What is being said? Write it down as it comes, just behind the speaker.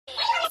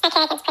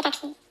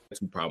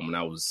Attitude problem when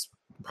I was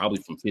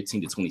probably from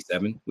 15 to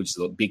 27, which is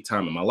a big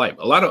time in my life.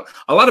 A lot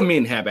of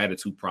men have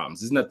attitude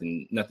problems. It's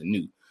nothing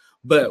new.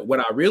 But what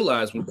I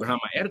realized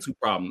behind my attitude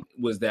problem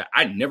was that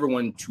I never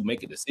wanted to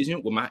make a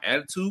decision with my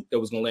attitude that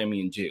was going to land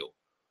me in jail.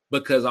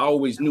 Because I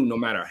always knew no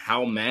matter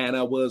how mad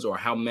I was or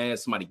how mad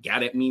somebody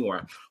got at me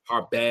or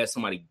how bad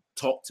somebody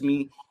talked to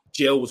me,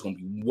 jail was going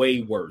to be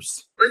way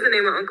worse. What's the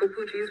name of Uncle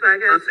Poochie's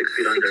podcast? 6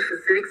 Feet Under.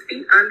 6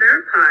 Feet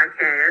Under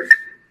podcast.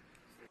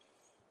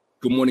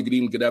 Good morning, good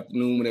evening, good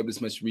afternoon. Whenever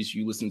this message reaches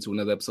you, listening to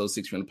another episode of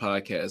 6 Feet Under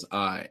podcast.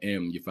 I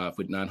am your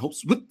 5'9"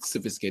 host with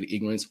sophisticated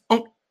ignorance,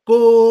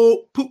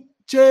 Uncle Poochie.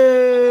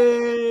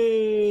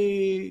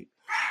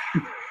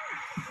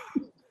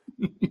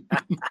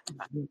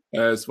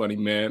 That's funny,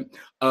 man.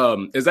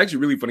 It's actually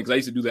really funny because I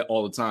used to do that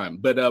all the time.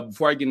 But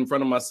before I get in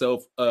front of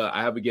myself,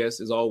 I have a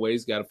guest, as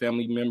always. Got a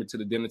family member to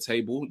the dinner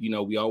table. You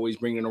know, we always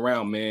bring it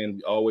around, man.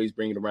 We always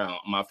bring it around.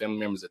 My family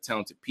members are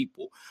talented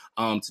people.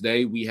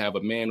 Today, we have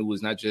a man who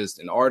is not just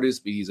an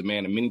artist, but he's a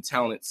man of many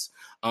talents.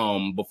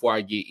 Before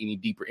I get any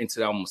deeper into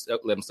that, I'm going to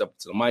let him step up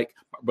to the mic.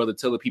 My brother,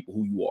 tell the people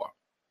who you are.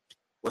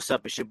 What's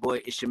up? It's your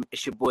boy. It's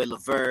your boy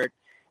Laverd,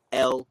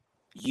 L-U-V-E-R-D.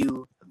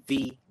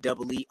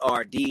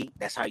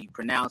 That's how you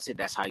pronounce it.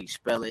 That's how you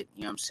spell it.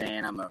 You know what I'm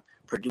saying? I'm a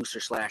producer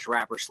 /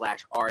 rapper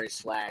 /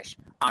 artist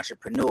 /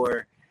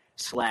 entrepreneur /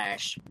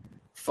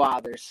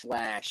 father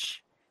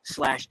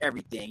 /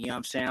 everything. You know what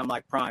I'm saying? I'm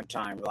like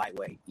primetime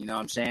lightweight. You know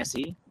what I'm saying?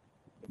 See?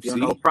 If you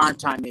don't know what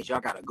primetime is, y'all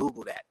gotta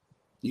Google that.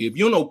 If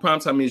you don't know what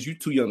primetime is, you're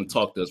too young to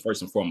talk to us,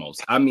 first and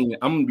foremost. I mean,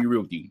 I'm gonna be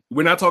real with you.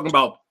 We're not talking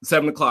about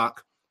 7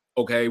 o'clock.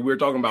 Okay, we're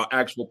talking about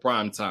actual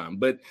prime time.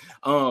 But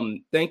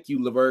thank you,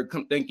 Laverd.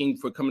 Thank you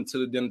for coming to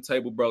the dinner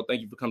table, bro. Thank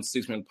you for coming to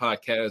 6 Minute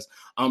Podcast.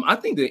 I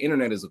think the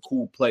internet is a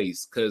cool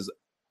place because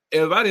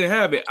if I didn't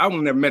have it, I would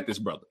have never met this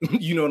brother.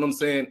 You know what I'm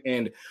saying?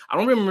 And I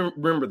don't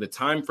remember the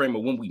time frame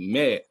of when we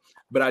met,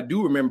 but I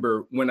do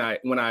remember when I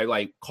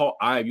like called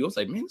Ivy. I was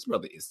like, man, this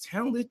brother is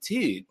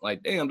talented.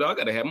 Like, damn, dog, I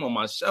gotta have him on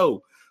my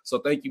show. So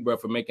thank you, bro,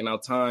 for making our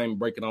time,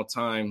 breaking our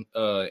time,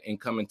 and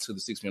coming to the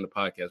 6 Minute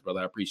Podcast, brother.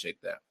 I appreciate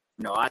that.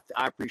 No, I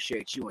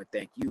appreciate you and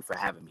thank you for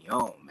having me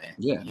on, man.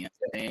 Yeah. You know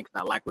what I'm saying?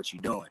 I like what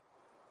you're doing.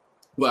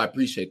 Well, I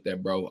appreciate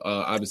that, bro.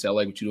 Obviously, I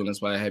like what you're doing.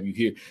 That's why I have you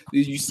here.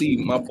 Did you see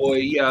my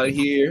boy out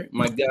here?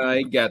 My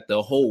guy got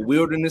the whole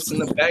wilderness in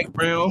the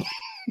background.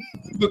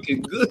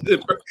 Looking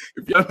good, bro.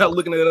 If y'all not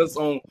looking at us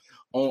on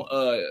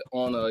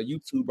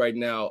YouTube right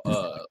now,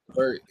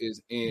 Bert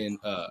is in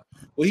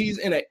he's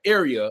in an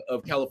area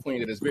of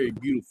California that is very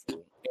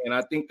beautiful. And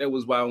I think that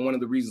was one of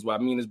the reasons why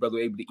me and his brother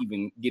were able to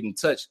even get in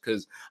touch.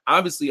 Because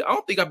obviously, I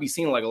don't think I'd be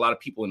seeing like a lot of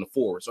people in the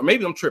forest, or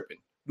maybe I'm tripping.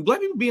 Do black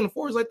people be in the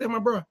forest like that, my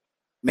bro?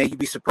 Man, you'd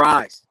be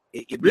surprised.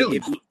 It'd really?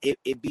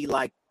 be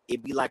like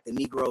the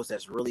Negroes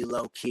that's really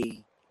low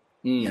key.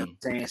 You know what I'm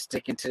saying?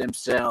 Sticking to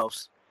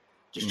themselves,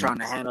 just trying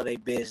to handle their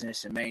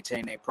business and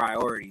maintain their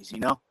priorities. You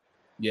know?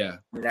 Yeah.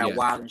 Without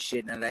wild and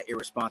shit, none of that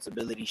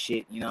irresponsibility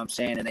shit. You know what I'm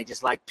saying? And they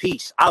just like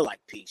peace. I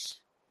like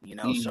peace. You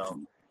know, so.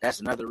 That's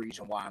another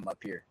reason why I'm up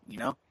here, you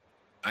know?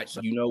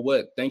 You know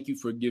what? Thank you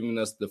for giving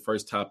us the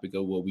first topic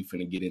of what we're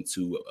finna get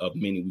into, of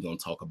many we're going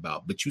to talk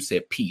about. But you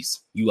said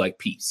peace. You like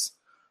peace.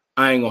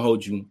 I ain't going to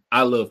hold you.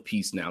 I love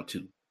peace now,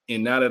 too.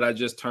 And now that I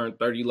just turned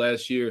 30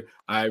 last year,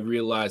 I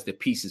realized that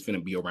peace is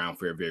finna be around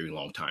for a very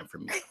long time for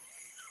me.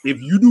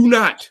 If you do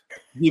not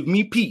give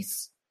me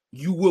peace,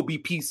 you will be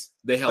peace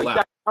the hell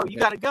out. You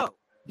got to go.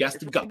 You got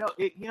to go.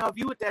 You know, if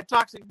you with that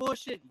toxic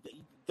bullshit,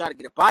 you got to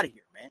get up out of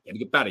here, man. Got to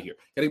get out of here.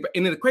 And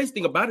then the crazy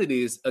thing about it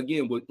is,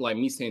 again, with like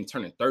me saying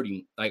turning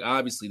 30, like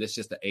obviously that's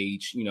just the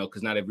age, you know,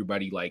 because not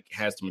everybody like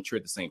has to mature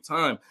at the same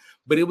time.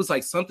 But it was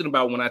like something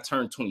about when I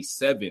turned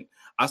 27,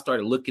 I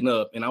started looking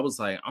up and I was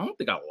like, I don't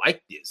think I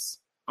like this.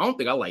 I don't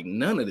think I like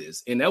none of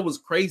this. And that was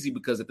crazy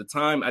because at the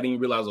time I didn't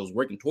realize I was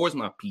working towards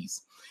my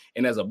peace.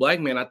 And as a black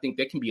man, I think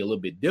that can be a little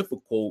bit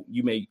difficult.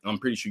 I'm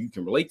pretty sure you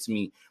can relate to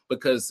me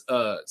because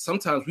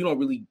sometimes we don't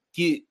really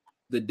get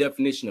the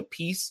definition of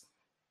peace.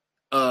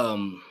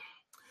 I'm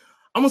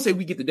gonna say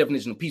we get the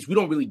definition of peace. We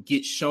don't really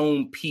get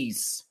shown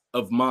peace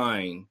of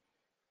mind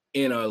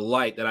in a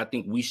light that I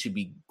think we should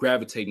be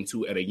gravitating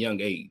to at a young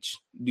age.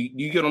 Do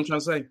you get what I'm trying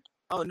to say?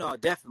 Oh no,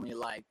 definitely.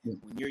 Like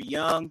when you're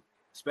young,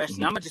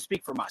 especially, I'm gonna just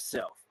speak for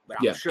myself, but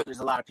I'm sure there's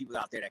a lot of people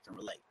out there that can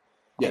relate.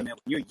 Yeah, hey, man,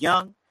 when you're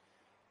young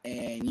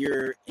and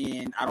you're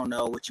in, I don't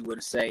know what you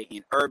would say,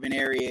 in urban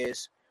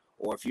areas,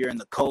 or if you're in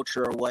the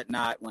culture or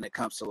whatnot, when it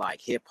comes to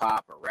like hip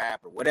hop or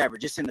rap or whatever,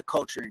 just in the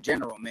culture in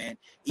general, man,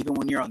 even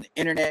when you're on the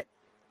internet,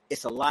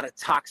 it's a lot of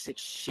toxic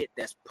shit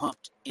that's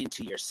pumped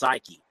into your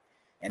psyche.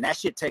 And that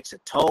shit takes a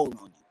toll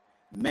on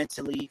you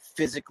mentally,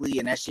 physically,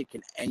 and that shit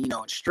can, and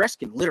stress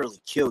can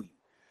literally kill you.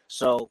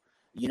 So,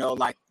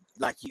 like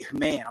you,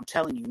 man, I'm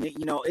telling you,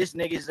 it's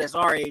niggas that's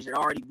our age that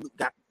already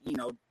got,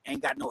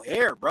 ain't got no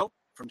hair, bro,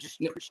 from just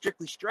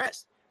strictly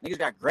stress. Niggas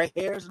got gray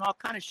hairs and all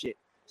kind of shit.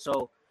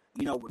 So,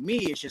 with me,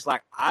 it's just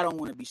like, I don't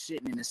want to be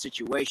sitting in a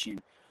situation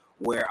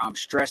where I'm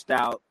stressed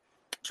out,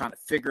 trying to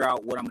figure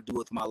out what I'm going to do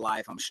with my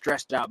life. I'm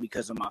stressed out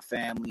because of my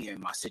family and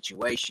my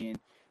situation.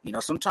 You know,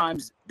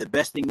 sometimes the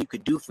best thing you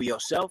could do for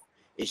yourself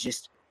is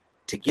just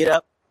to get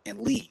up and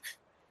leave.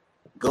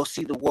 Go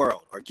see the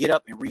world, or get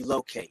up and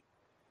relocate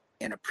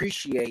and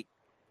appreciate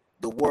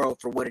the world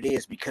for what it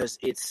is, because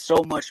it's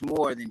so much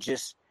more than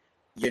just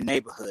your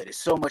neighborhood. It's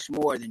so much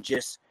more than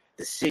just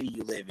the city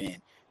you live in.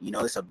 You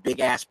know, it's a big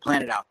ass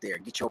planet out there.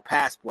 Get your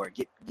passport,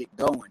 get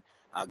going,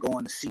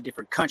 going to see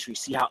different countries,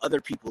 see how other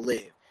people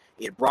live.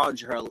 It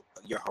broadens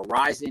your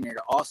horizon, and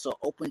it also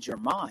opens your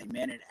mind,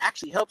 man. It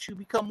actually helps you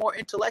become more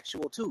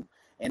intellectual too.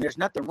 And there's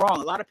nothing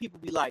wrong. A lot of people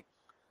be like,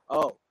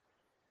 oh,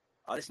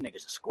 this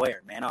nigga's a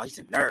square, man. Oh, he's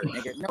a nerd,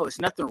 nigga. No,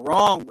 there's nothing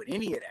wrong with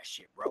any of that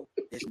shit, bro.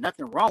 There's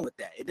nothing wrong with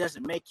that. It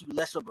doesn't make you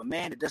less of a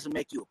man. It doesn't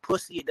make you a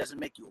pussy. It doesn't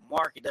make you a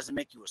mark. It doesn't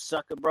make you a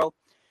sucker, bro.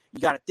 You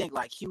got to think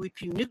like Huey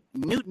P.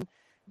 Newton.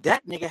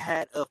 That nigga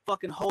had a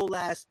fucking whole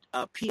ass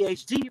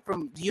PhD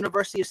from the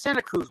University of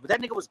Santa Cruz, but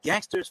that nigga was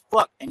gangster as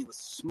fuck, and he was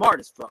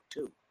smart as fuck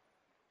too.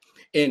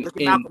 And look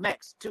at Malcolm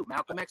X too.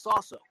 Malcolm X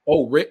also.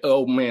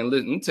 Oh man,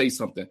 listen, let me tell you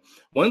something.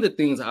 One of the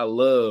things I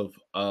love,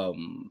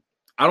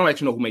 I don't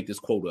actually know who made this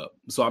quote up,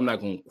 so I'm not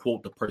going to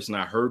quote the person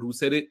I heard who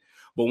said it.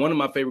 But one of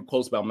my favorite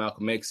quotes about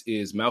Malcolm X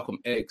is Malcolm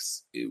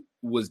X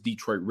was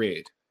Detroit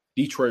Red.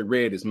 Detroit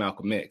Red is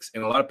Malcolm X.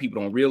 And a lot of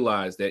people don't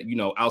realize that, you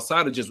know,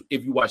 outside of just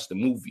if you watch the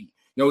movie,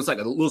 you know, it's like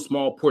a little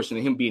small portion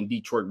of him being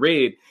Detroit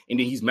Red, and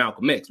then he's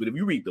Malcolm X. But if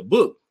you read the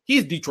book,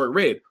 he's Detroit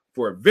Red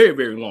for a very,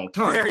 very long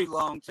time. Very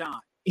long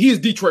time. He is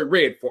Detroit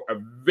Red for a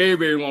very,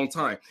 very long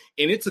time.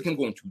 And it took him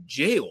going to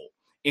jail.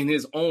 And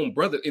his own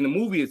brother, in the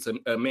movie, it's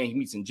a man he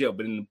meets in jail.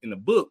 But in the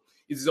book,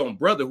 it's his own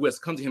brother who has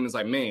come to him and is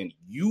like, man,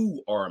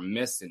 you are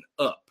messing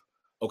up.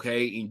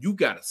 Okay. And you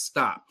got to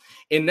stop.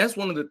 And that's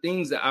one of the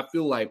things that I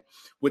feel like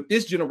with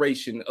this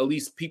generation, at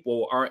least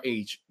people our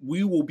age,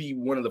 we will be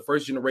one of the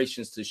first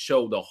generations to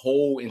show the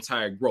whole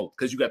entire growth,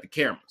 because you got the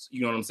cameras.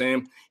 You know what I'm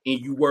saying?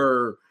 And you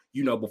were,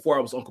 you know, before I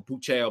was Uncle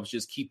Poochie, I was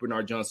just Keeper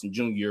R. Johnson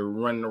Jr.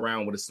 running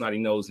around with a snotty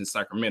nose in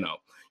Sacramento,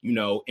 you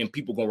know, and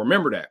people going to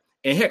remember that.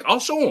 And heck, I'll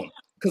show them,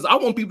 because I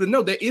want people to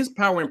know there is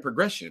power in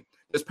progression.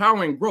 There's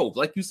power in growth.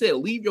 Like you said,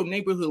 leave your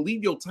neighborhood,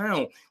 leave your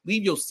town,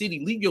 leave your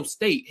city, leave your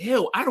state.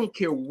 Hell, I don't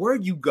care where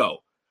you go.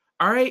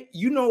 All right.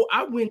 You know,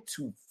 I went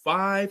to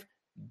 5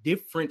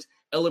 different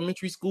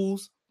elementary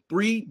schools,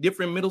 3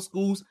 different middle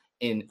schools,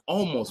 and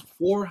almost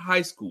 4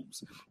 high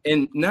schools.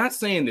 And not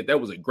saying that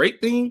was a great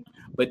thing,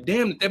 but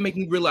damn, that make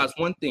me realize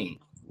one thing.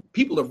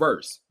 People are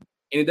diverse.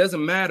 And it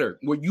doesn't matter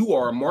where you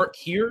are marked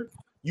here.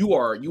 You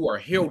are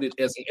heralded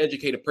as an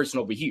educated person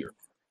over here.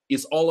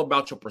 It's all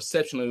about your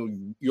perception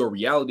of your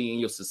reality and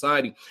your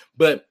society.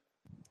 But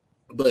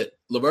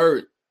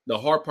LeVert, the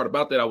hard part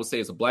about that, I would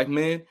say, as a black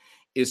man,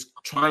 is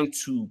trying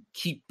to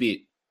keep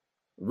it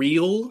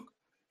real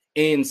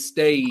and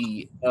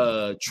stay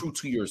true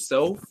to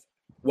yourself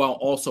while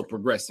also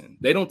progressing.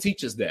 They don't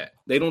teach us that.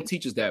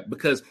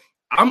 Because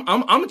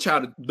I'm a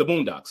child of the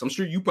Boondocks. I'm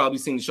sure you probably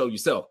seen the show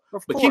yourself.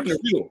 But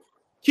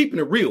keeping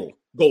it real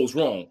goes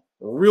wrong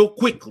real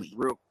quickly.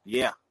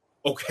 Yeah.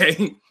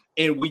 Okay.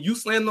 And when you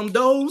slam them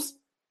doors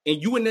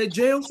and you in that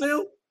jail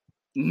cell,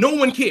 no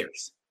one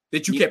cares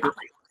that you kept it real.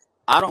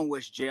 I don't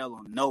wish jail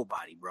on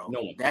nobody, bro.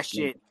 No one. That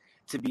shit,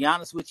 to be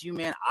honest with you,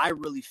 man, I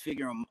really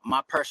figure on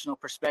my personal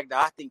perspective,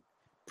 I think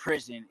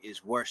prison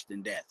is worse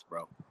than death,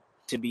 bro.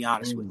 To be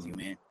honest with you,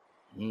 man.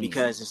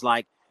 Because it's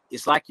like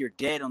you're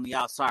dead on the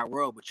outside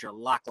world, but you're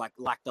locked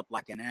up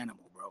like an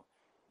animal, bro.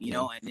 You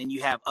know, and then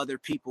you have other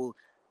people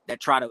that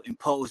try to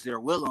impose their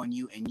will on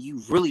you, and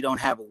you really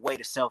don't have a way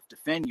to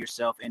self-defend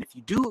yourself. And if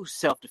you do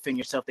self-defend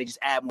yourself, they just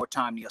add more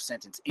time to your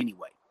sentence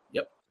anyway.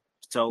 Yep.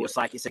 So it's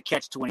like it's a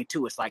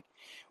catch-22. It's like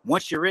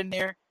once you're in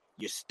there,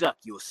 you're stuck.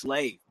 You're a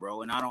slave,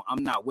 bro. And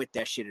I'm not with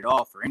that shit at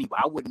all for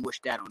anybody. I wouldn't wish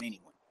that on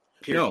anyone.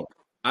 Period.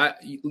 No,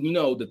 you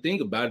know, the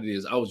thing about it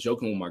is, I was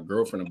joking with my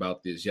girlfriend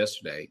about this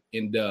yesterday,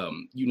 and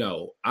you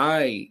know,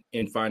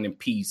 in finding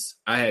peace,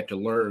 I had to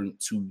learn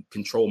to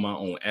control my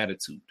own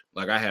attitude.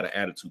 Like, I had an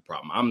attitude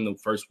problem. I'm the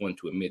first one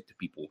to admit to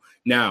people.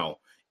 Now,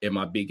 at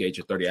my big age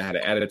of 30, I had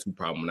an attitude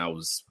problem when I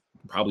was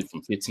probably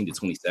from 15 to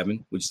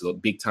 27, which is a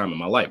big time in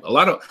my life. A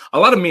lot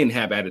of men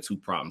have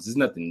attitude problems. It's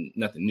nothing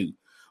new.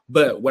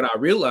 But what I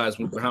realized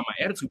behind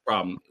my attitude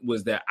problem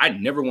was that I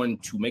never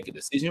wanted to make a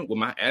decision with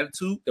my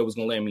attitude that was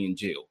going to land me in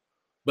jail.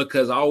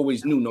 Because I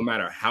always knew no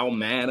matter how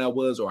mad I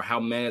was, or how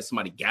mad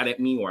somebody got at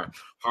me, or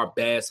how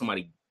bad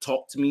somebody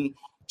talked to me,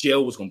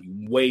 jail was going to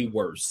be way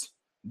worse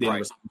than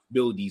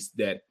responsibilities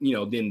that, you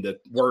know, than the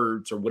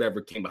words or whatever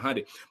came behind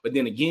it. But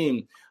then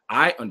again,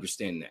 I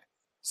understand that.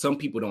 Some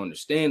people don't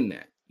understand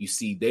that. You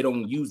see, they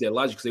don't use that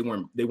logic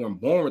because they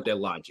weren't born with that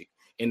logic.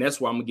 And that's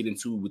why I'm going to get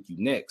into with you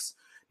next.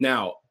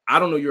 Now, I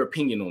don't know your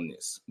opinion on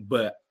this,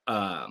 but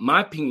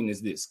my opinion is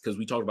this, because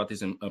we talked about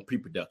this in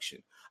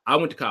pre-production. I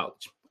went to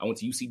college. I went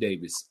to UC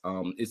Davis.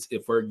 It's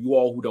for you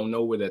all who don't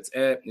know where that's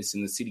at. It's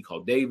in the city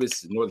called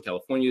Davis, in Northern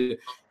California.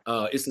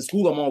 It's the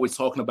school I'm always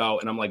talking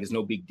about, and I'm like, it's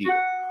no big deal.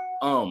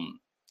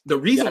 The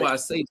reason why I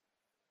say,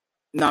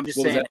 no, I'm just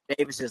saying that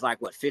Davis is like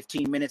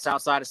 15 minutes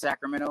outside of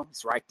Sacramento.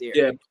 It's right there.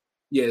 Yeah,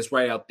 Yeah, it's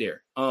right out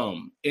there.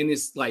 And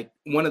it's like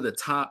one of the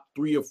top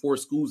 3 or 4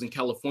 schools in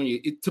California.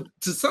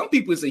 To some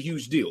people, it's a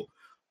huge deal.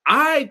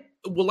 I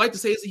would like to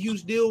say it's a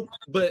huge deal,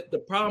 but the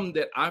problem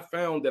that I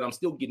found that I'm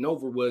still getting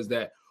over was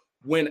that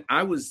when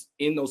I was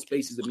in those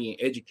spaces of being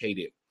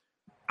educated,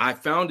 I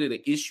found it an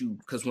issue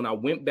because when I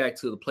went back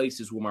to the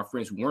places with my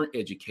friends who weren't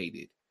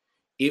educated,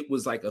 it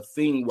was like a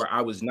thing where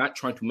I was not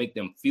trying to make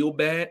them feel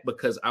bad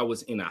because I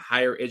was in a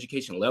higher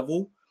education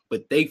level,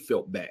 but they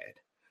felt bad.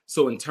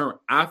 So in turn,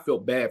 I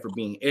felt bad for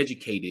being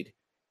educated,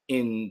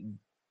 and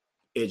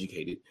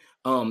they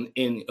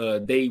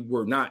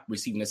were not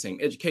receiving the same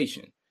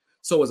education.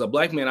 So as a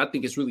Black man, I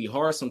think it's really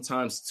hard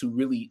sometimes to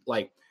really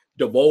like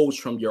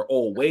divulge from your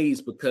old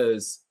ways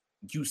because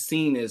you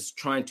seen as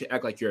trying to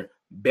act like you're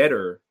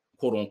better,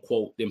 quote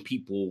unquote, than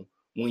people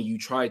when you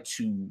try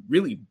to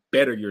really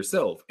better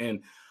yourself.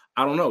 And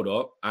I don't know,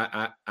 dog.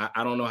 I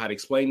don't know how to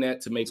explain that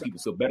to make people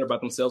feel better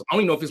about themselves. I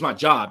don't even know if it's my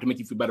job to make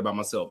you feel better about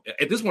myself.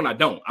 At this point, I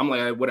don't. I'm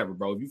like, whatever,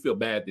 bro. If you feel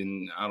bad,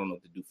 then I don't know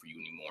what to do for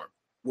you anymore.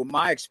 Well,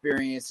 my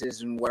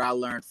experiences and what I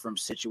learned from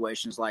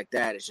situations like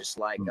that is just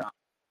like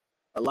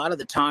a lot of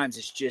the times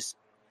it's just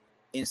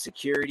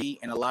insecurity,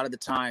 and a lot of the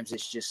times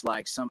it's just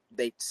like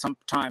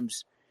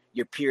sometimes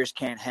your peers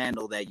can't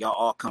handle that y'all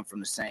all come from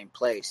the same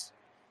place,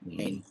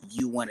 and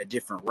you went a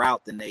different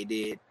route than they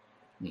did,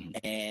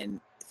 and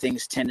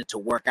things tended to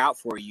work out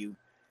for you,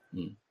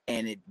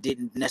 and it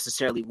didn't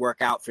necessarily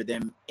work out for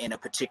them in a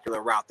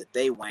particular route that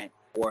they went,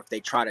 or if they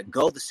try to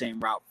go the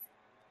same route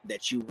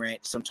that you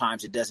went,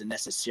 sometimes it doesn't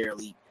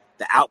necessarily,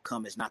 the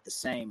outcome is not the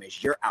same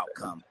as your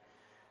outcome.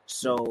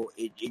 So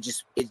it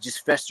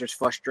just festers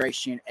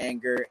frustration,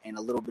 anger, and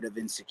a little bit of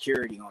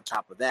insecurity on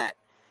top of that.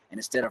 And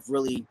instead of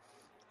really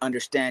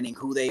understanding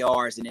who they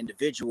are as an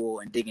individual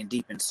and digging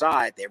deep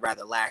inside, they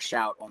rather lash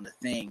out on the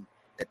thing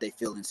that they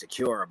feel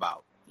insecure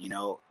about, you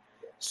know?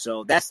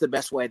 So that's the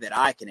best way that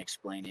I can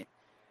explain it.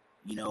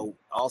 You know,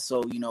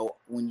 also, you know,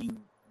 when you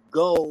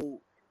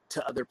go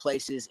to other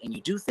places and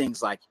you do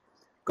things like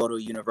go to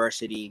a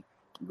university,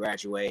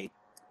 graduate,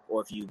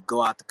 or if you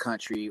go out the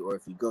country, or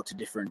if you go to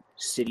different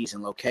cities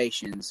and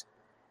locations,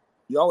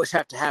 you always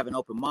have to have an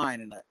open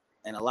mind.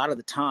 And a lot of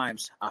the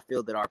times I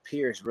feel that our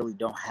peers really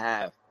don't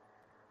have,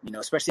 you know,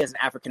 especially as an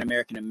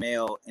African-American and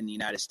male in the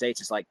United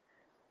States, it's like,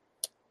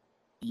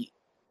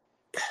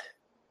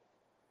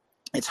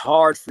 it's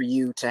hard for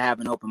you to have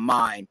an open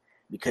mind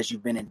because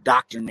you've been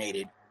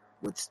indoctrinated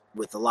with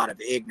a lot of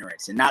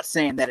ignorance. And not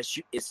saying that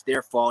it's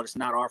their fault. It's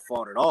not our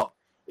fault at all.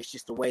 It's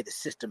just the way the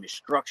system is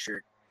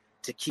structured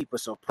to keep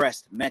us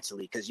oppressed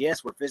mentally. Because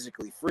yes, we're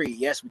physically free.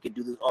 Yes, we can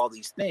do all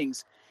these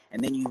things.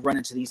 And then you run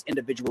into these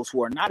individuals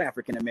who are not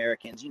African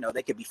Americans. You know,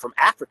 they could be from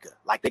Africa,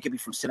 like they could be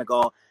from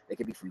Senegal, they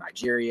could be from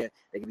Nigeria,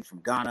 they could be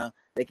from Ghana,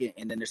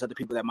 and then there's other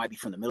people that might be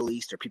from the Middle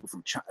East, or people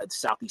from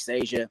Southeast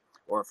Asia,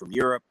 or from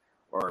Europe,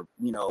 or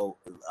you know,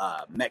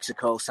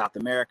 Mexico, South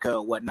America,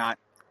 or whatnot.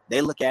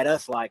 They look at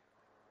us like,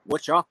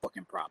 what's y'all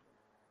fucking problem?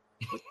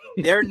 But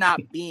they're not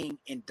being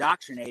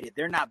indoctrinated.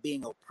 They're not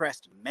being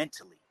oppressed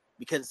mentally,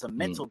 because it's a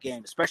mental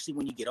game, especially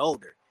when you get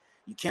older.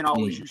 You can't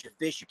always use your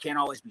fist. You can't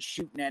always be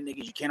shooting at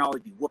niggas. You can't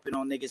always be whooping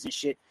on niggas and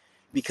shit,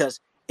 because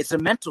it's a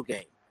mental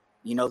game.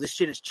 You know, this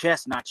shit is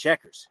chess, not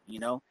checkers. You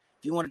know,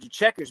 if you want to do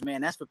checkers,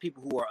 man, that's for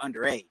people who are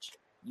underage.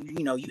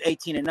 You know, you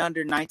 18 and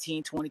under,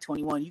 19, 20,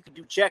 21, you can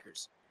do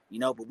checkers, you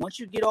know, but once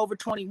you get over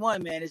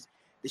 21, man, it's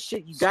the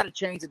shit, you got to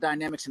change the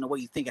dynamics in the way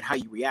you think and how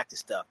you react to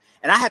stuff.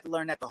 And I had to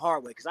learn that the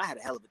hard way, because I had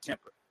a hell of a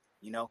temper,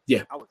 you know?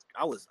 Yeah. I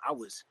was,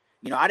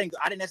 you know, I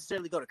didn't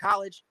necessarily go to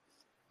college,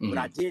 but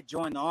I did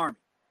join the Army.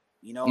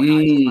 You know, and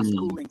I did my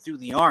schooling through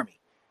the Army,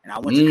 and I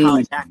went to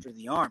college after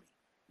the Army.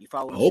 You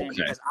follow what I'm saying?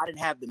 Because I didn't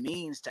have the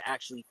means to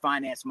actually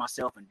finance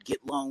myself and get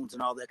loans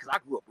and all that, because I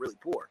grew up really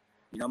poor.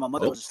 You know, my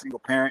mother was a single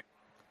parent.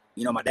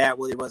 You know, my dad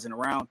really wasn't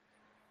around.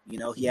 You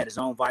know, he had his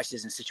own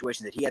vices and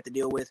situations that he had to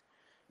deal with.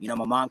 You know,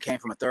 my mom came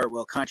from a third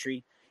world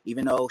country,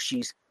 even though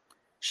she's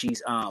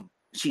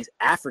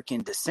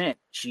African descent.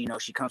 She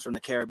comes from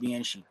the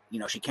Caribbean. She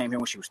came here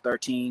when she was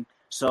 13.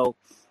 So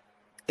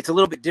it's a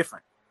little bit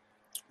different.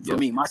 For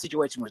me, my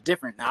situation was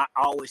different. Now,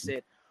 I always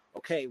said,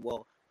 okay,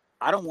 well,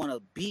 I don't want to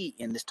be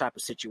in this type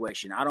of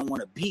situation. I don't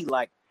want to be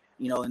like,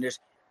 you know, and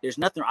there's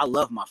nothing. I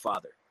love my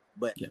father,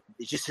 but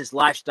it's just his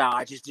lifestyle.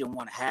 I just didn't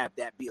want to have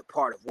that be a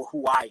part of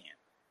who I am.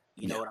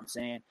 You know what I'm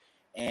saying?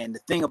 And the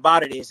thing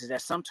about it is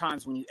that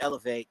sometimes when you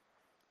elevate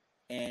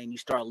and you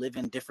start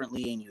living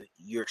differently and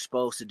you're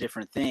exposed to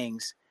different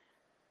things,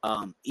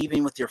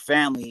 even with your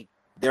family,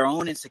 their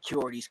own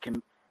insecurities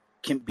can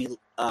be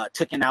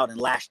taken out and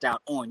lashed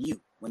out on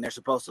you when they're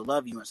supposed to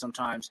love you. And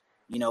sometimes,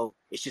 you know,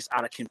 it's just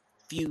out of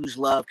confused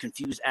love,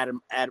 confused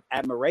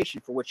admiration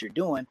for what you're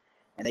doing,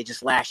 and they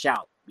just lash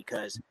out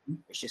because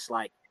it's just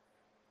like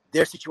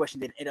their situation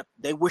didn't end up.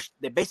 They wish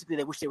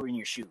they were in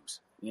your shoes,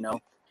 you know.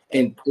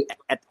 And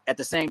at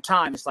the same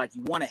time, it's like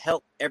you want to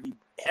help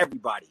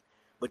everybody,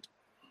 but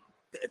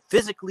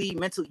physically,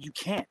 mentally, you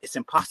can't. It's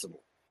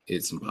impossible.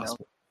 It's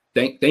impossible.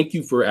 You know? Thank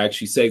you for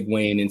actually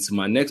segueing into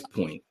my next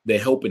point, the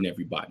helping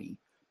everybody,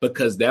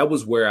 because that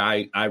was where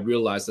I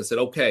realized, I said,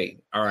 okay,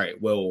 all right,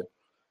 well,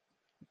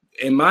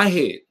 in my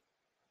head,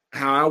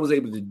 how I was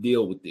able to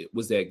deal with it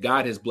was that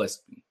God has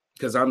blessed me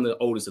because I'm the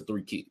oldest of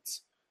 3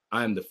 kids.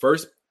 I am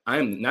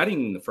not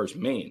even the first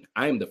man.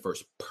 I am the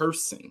first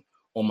person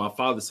on my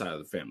father's side of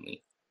the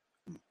family.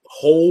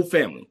 Whole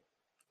family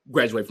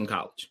graduated from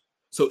college.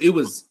 So it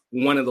was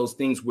one of those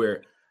things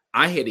where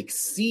I had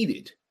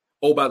exceeded.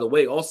 Oh, by the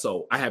way,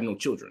 also, I have no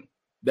children.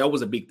 That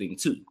was a big thing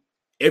too.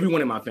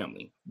 Everyone in my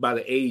family, by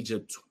the age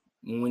of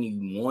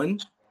 21,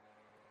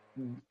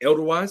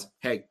 elder-wise,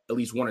 had at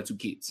least 1 or 2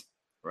 kids.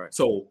 Right.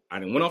 So I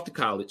didn't went off to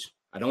college.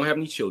 I don't have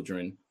any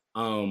children.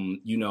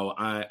 I'm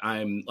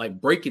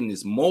like breaking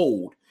this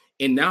mold.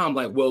 And now I'm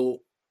like, well,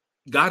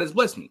 God has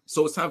blessed me.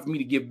 So it's time for me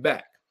to give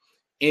back.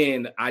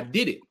 And I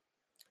did it.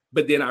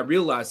 But then I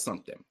realized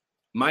something.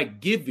 My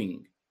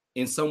giving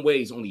in some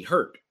ways only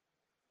hurt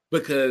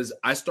because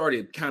I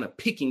started kind of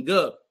picking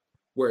up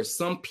where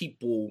some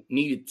people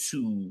needed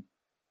to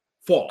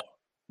fall.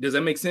 Does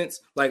that make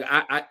sense? Like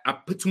I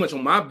put too much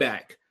on my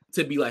back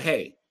to be like,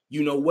 hey,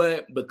 you know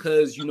what?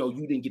 Because, you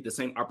didn't get the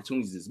same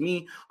opportunities as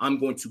me, I'm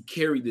going to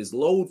carry this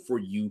load for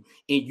you.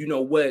 And you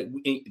know what?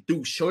 And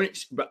through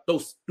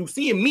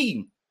seeing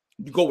me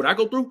go what I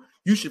go through,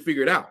 you should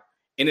figure it out.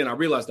 And then I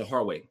realized the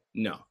hard way,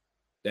 no,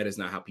 that is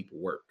not how people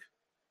work.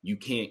 You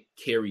can't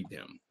carry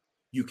them.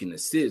 You can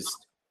assist.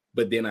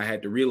 But then I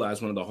had to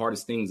realize one of the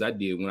hardest things I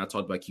did when I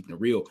talked about keeping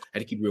it real, I had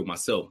to keep it real with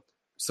myself.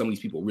 Some of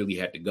these people really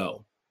had to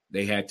go.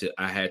 I had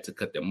to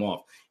cut them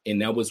off.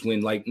 And that was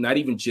when, like, not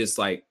even just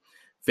like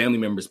family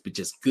members, but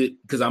just good.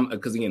 Because I'm a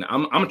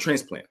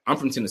transplant. I'm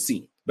from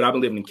Tennessee, but I've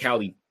been living in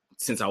Cali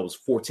since I was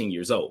 14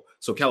 years old.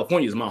 So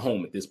California is my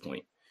home at this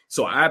point.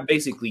 So I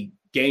basically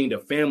gained a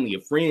family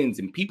of friends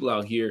and people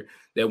out here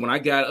that when I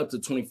got up to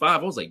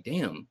 25, I was like,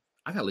 damn,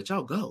 I gotta let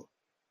y'all go.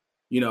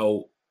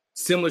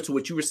 Similar to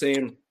what you were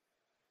saying,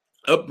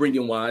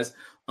 upbringing wise,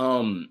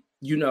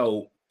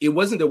 it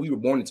wasn't that we were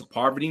born into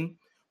poverty.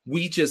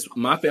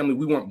 My family,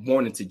 we weren't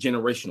born into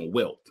generational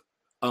wealth,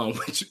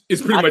 which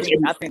is pretty much.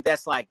 I think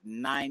that's like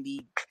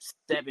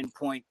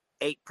 97.8%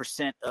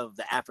 of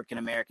the African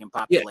American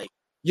population.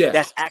 Yeah,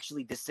 that's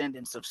actually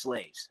descendants of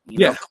slaves.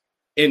 Yeah,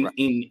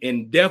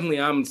 and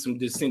definitely I'm some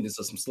descendants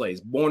of some slaves,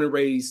 born and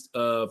raised,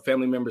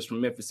 family members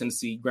from Memphis,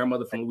 Tennessee,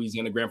 grandmother from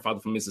Louisiana, grandfather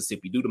from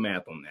Mississippi. Do the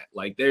math on that.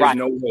 Like, there's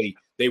no way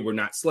they were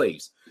not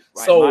slaves.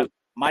 Right. So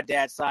my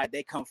dad's side,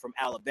 they come from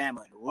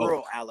Alabama,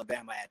 rural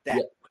Alabama at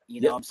that.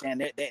 Yeah. What I'm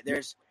saying?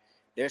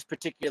 There's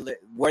particular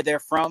where they're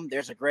from.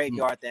 There's a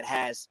graveyard that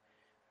has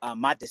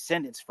my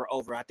descendants for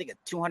over, I think,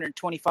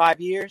 225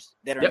 years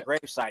that are in grave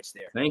sites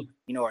there. Same.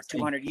 Or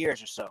 200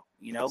 years or so.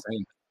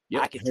 Same.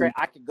 Yep.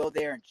 I could go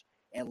there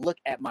and look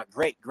at my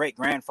great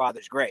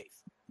grandfather's grave.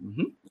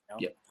 Mm-hmm.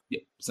 Yeah.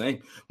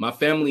 Same. My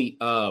family,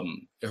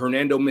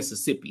 Hernando,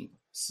 Mississippi.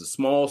 It's a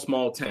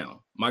small town.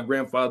 My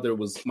grandfather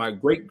was my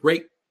great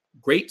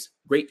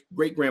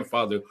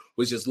grandfather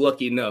was just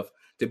lucky enough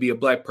to be a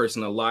black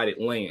person allotted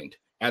land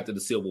after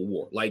the Civil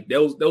War. Like,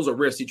 those are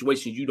rare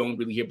situations you don't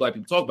really hear black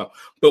people talk about.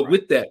 But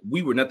with that,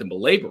 we were nothing but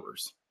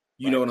laborers.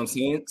 You know what I'm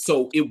saying?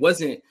 So it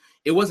wasn't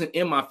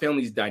in my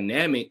family's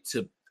dynamic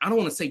to, I don't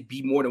want to say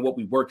be more than what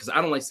we were, because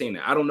I don't like saying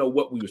that. I don't know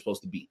what we were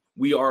supposed to be.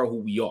 We are who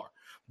we are.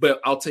 But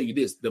I'll tell you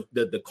this,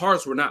 the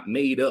cards were not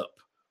made up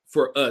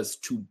for us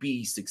to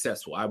be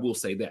successful. I will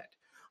say that.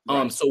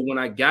 Right. So when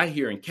I got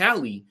here in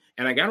Cali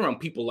and I got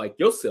around people like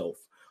yourself,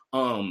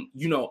 I'm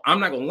not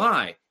gonna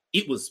lie,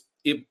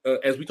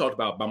 as we talked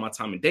about by my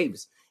time in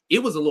Davis, it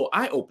was a little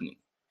eye-opening.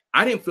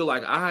 I didn't feel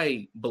like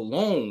I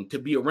belonged to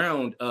be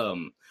around,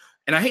 and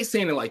I hate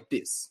saying it like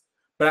this,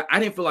 but I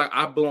didn't feel like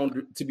I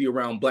belonged to be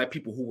around black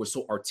people who were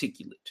so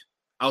articulate.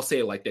 I'll say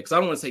it like that, because I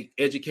don't want to say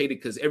educated,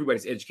 because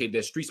everybody's educated.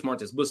 There's street smart,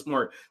 there's book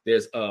smart,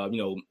 there's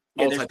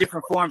there's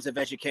different forms of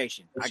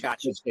education. I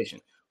got you. Education.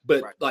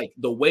 But like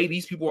the way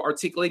these people are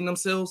articulating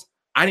themselves,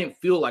 I didn't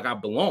feel like I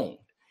belonged.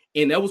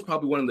 And that was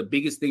probably one of the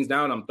biggest things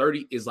now that I'm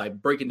 30 is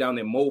like breaking down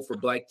that mold for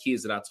black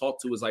kids that I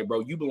talk to is like,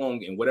 bro, you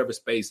belong in whatever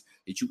space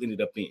that you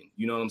ended up in.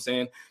 You know what I'm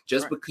saying?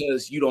 Just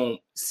because you don't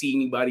see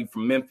anybody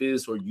from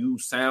Memphis or you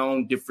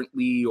sound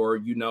differently or,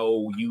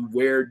 you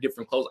wear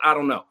different clothes, I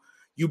don't know.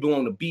 You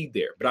belong to be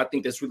there. But I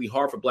think that's really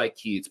hard for black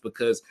kids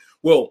because,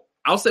 well,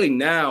 I'll say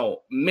now,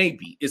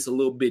 maybe it's a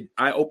little bit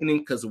eye-opening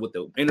because of with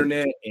the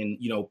internet and,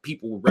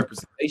 people with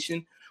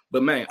representation.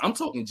 But man, I'm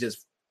talking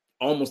just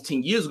almost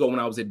 10 years ago when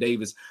I was at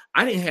Davis,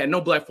 I didn't have no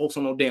black folks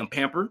on no damn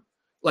pamper.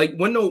 Like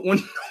when no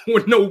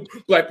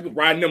black people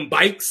riding them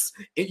bikes,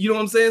 you know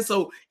what I'm saying?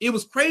 So it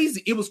was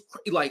crazy. It was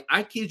like,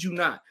 I kid you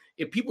not.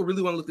 If people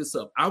really want to look this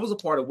up, I was a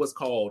part of what's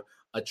called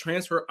a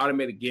transfer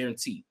automatic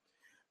guarantee.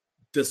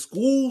 The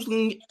schools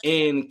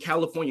in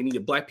California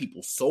needed black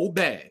people so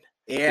bad.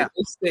 Yeah.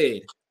 They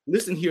said,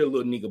 listen here,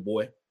 little nigga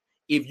boy.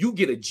 If you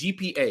get a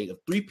GPA of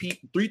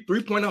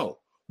 3.0,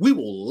 we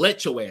will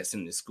let your ass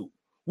in this school.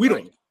 We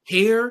don't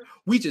care.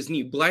 We just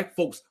need black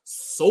folks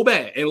so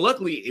bad. And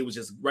luckily, it was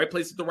just right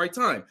place at the right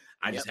time.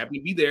 I just happened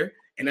to be there.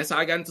 And that's how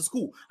I got into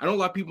school. I know a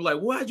lot of people like,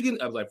 well, how'd you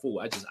get? I was like,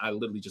 fool, I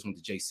literally just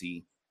went to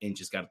JC and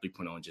just got a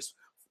 3.0 and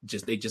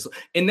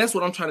and that's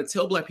what I'm trying to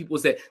tell black people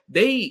is that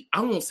I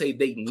won't say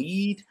they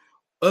need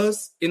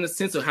us in the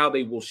sense of how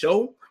they will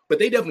show, but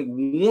they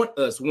definitely want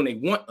us when they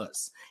want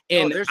us.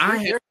 And there's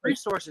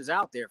resources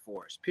out there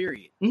for us,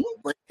 period.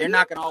 Mm-hmm. But they're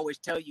not going to always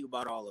tell you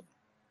about all of them.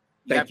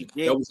 You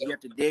have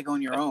to dig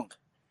on your own.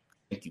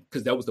 Thank you,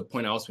 because that was the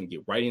point I was going to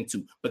get right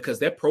into. Because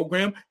that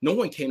program, no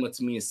one came up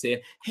to me and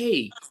said,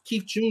 "Hey,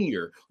 Keith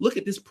Jr., look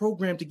at this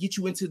program to get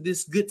you into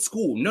this good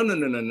school."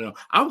 No.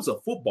 I was a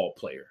football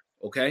player,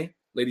 okay?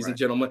 Ladies and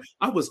gentlemen,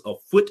 I was a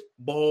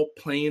football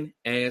playing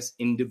ass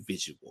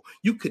individual.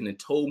 You couldn't have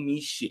told me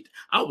shit.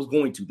 I was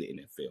going to the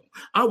NFL.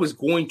 I was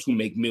going to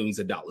make millions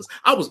of dollars.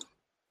 I was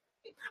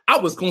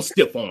going to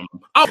stiff on them.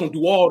 I was going to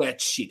do all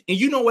that shit. And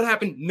you know what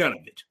happened? None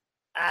of it.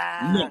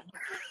 None.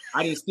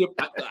 I didn't stiff.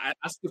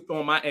 I stiffed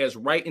on my ass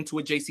right into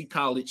a JC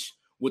college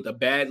with a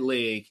bad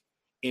leg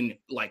and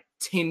like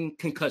 10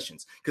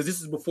 concussions. Because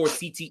this is before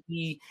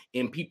CTE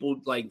and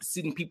people like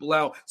sitting people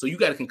out. So you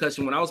got a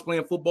concussion. When I was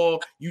playing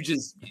football,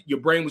 your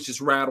brain was just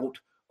rattled.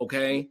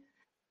 Okay.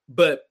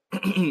 But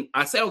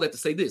I say all that to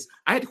say this.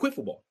 I had to quit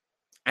football.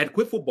 I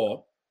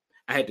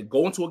had to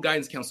go into a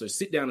guidance counselor,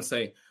 sit down and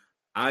say,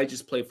 I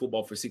just played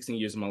football for 16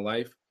 years of my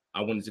life.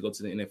 I wanted to go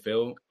to the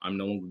NFL. I'm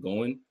no longer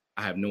going.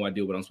 I have no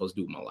idea what I'm supposed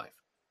to do with my life.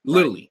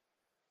 Literally.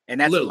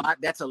 And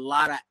that's a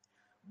lot of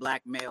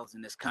Black males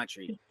in this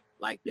country.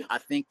 Like, I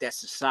think that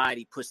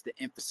society puts the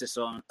emphasis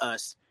on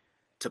us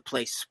to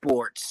play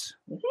sports,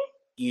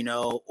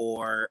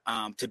 or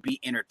to be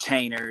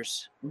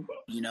entertainers,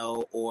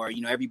 or,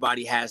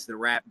 everybody has the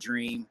rap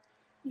dream,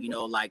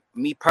 like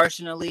me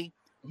personally,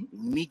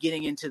 me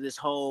getting into this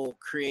whole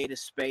creative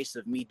space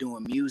of me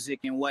doing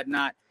music and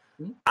whatnot.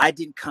 I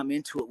didn't come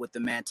into it with the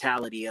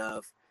mentality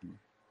of,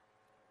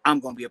 I'm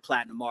going to be a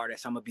platinum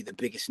artist. I'm going to be the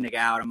biggest nigga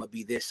out. I'm going to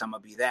be this. I'm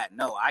going to be that.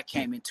 No, I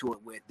came into it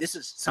with, this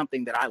is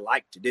something that I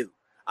like to do.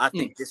 I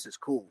think this is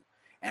cool.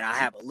 And I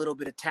have a little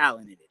bit of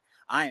talent in it.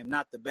 I am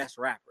not the best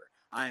rapper.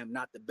 I am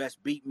not the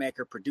best beat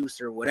maker,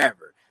 producer,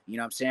 whatever. You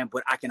know what I'm saying?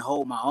 But I can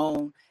hold my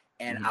own.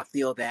 And I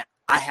feel that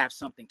I have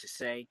something to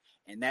say.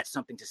 And that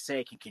something to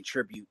say can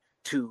contribute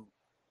to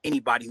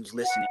anybody who's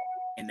listening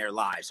in their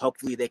lives.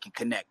 Hopefully they can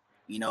connect.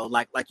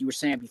 Like you were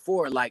saying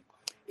before, like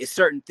it's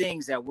certain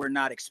things that we're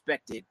not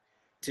expected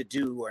to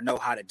do or know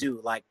how to do.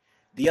 Like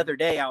the other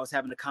day I was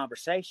having a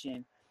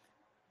conversation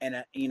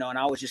and and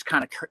I was just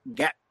kind of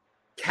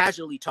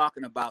casually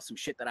talking about some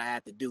shit that I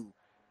had to do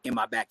in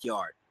my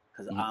backyard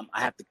because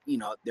I have to,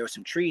 there were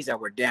some trees that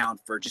were down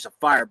for just a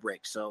fire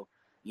break. So,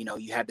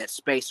 you have that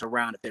space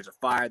around if there's a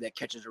fire that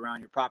catches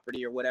around your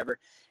property or whatever.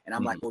 And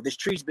I'm like, well, this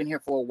tree's been here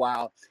for a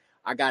while.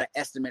 I got an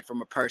estimate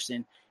from a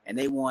person and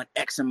they want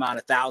X amount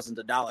of thousands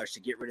of dollars to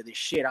get rid of this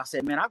shit. I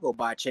said, man, I'll go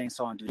buy a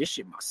chainsaw and do this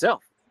shit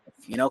myself.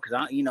 Because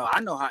I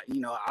know how,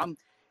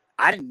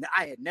 I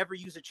had never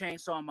used a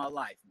chainsaw in my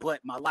life, but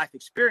my life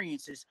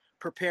experiences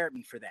prepared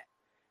me for that,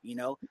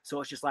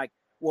 So it's just like,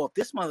 well, if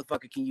this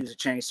motherfucker can use a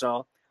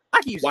chainsaw,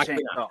 I can use a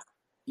chainsaw.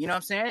 You know what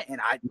I'm saying?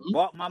 And I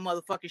bought my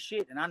motherfucking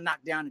shit and I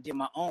knocked down and did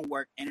my own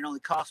work and it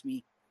only cost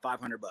me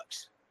 $500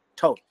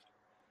 total.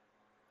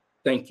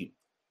 Thank you.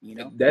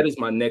 That is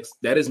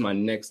my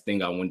next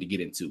thing I wanted to get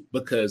into,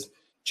 because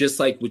just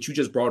like what you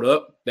just brought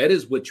up, that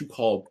is what you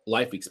call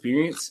life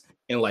experience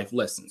and life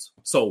lessons.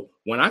 So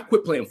when I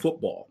quit playing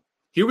football,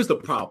 here was the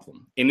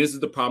problem. And this is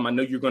the problem. I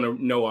know you're going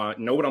to know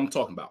what I'm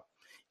talking about,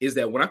 is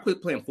that when I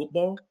quit playing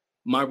football,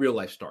 my real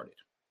life started.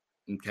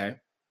 Okay.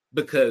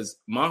 Because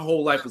my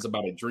whole life was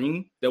about a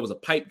dream. That was a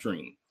pipe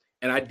dream.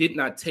 And I did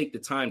not take the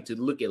time to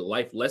look at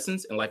life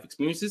lessons and life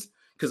experiences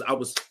because I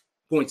was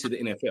going to the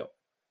NFL.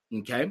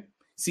 Okay.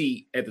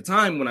 See, at the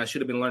time when I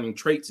should have been learning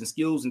traits and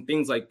skills and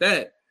things like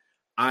that,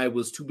 I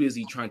was too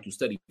busy trying to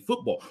study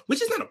football,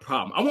 which is not a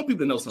problem. I want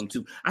people to know something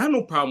too. I have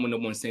no problem with no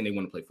one saying they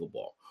want to play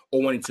football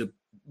or wanting to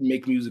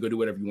make music or do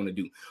whatever you want to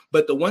do.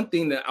 But the one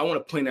thing that I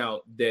want to point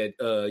out that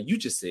you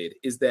just said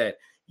is that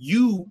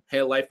you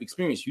had life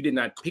experience. You did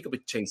not pick up a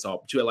chainsaw,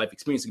 but you had life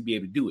experience to be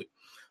able to do it.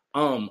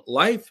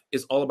 Life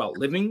is all about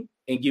living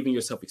and giving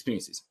yourself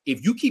experiences.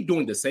 If you keep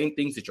doing the same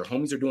things that your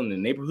homies are doing in the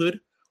neighborhood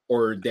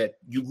or that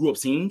you grew up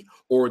seeing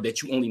or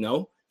that you only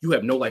know, you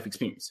have no life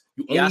experience.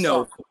 You only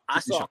know. I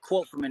saw a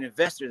quote from an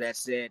investor that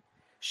said,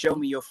 show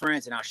me your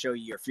friends and I'll show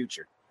you your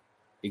future.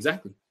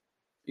 Exactly.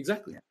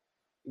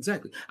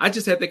 I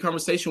just had that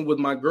conversation with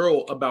my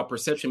girl about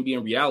perception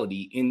being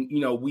reality. And,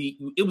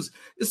 it was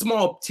a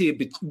small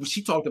tidbit.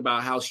 She talked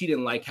about how she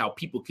didn't like how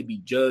people could be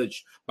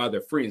judged by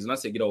their friends. And I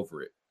said, get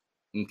over it.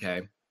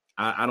 Okay.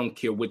 I don't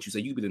care what you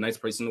say. You be the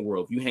nicest person in the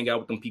world. If you hang out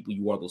with them people,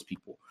 you are those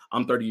people.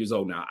 I'm 30 years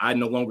old now. I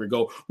no longer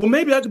go, well,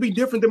 maybe I could be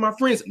different than my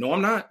friends. No,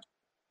 I'm not.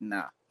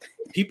 Nah.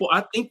 People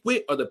I think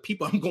with are the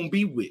people I'm going to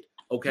be with.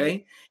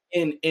 Okay.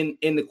 And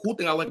the cool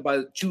thing I like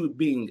about you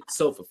being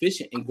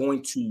self-efficient and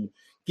going to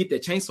get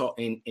that chainsaw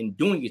and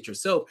doing it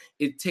yourself,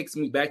 it takes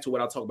me back to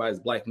what I talk about as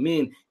Black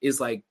men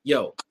is like,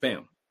 yo,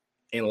 fam,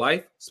 in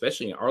life,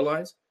 especially in our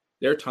lives,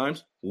 there are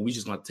times when we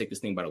just want to take this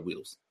thing by the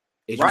wheels.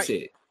 As you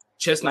said,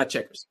 chess, not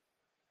checkers.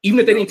 Even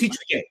if they didn't teach you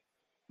the game.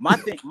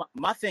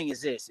 My thing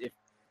is this.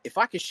 If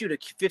I can shoot a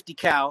 50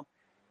 cal,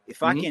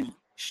 if I can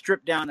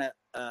strip down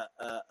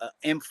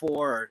M4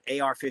 or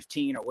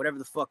AR-15 or whatever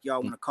the fuck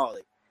y'all want to call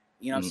it.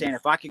 You know what I'm saying?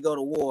 If I could go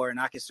to war and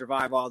I could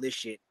survive all this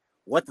shit,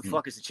 what the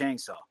fuck is a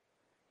chainsaw?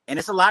 And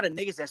it's a lot of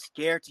niggas that's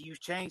scared to use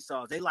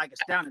chainsaws. They like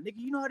astounded. Nigga,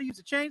 you know how to use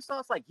a chainsaw?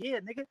 It's like, yeah,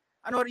 nigga,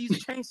 I know how to use a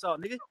chainsaw,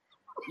 nigga.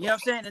 You know what I'm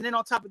saying? And then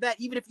on top of that,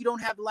 even if you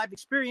don't have the life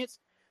experience,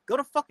 go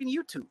to fucking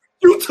YouTube.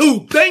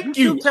 YouTube, thank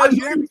you. YouTube tells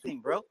you everything,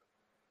 bro.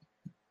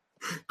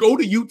 Go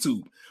to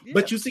YouTube. Yeah.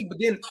 But you see,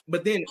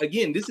 but then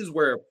again, this is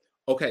where,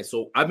 okay,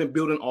 so I've been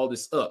building all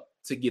this up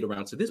to get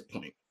around to this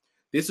point.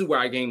 This is where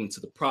I came into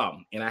the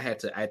problem, and I had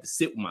to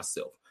sit with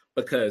myself,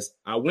 because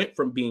I went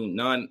from being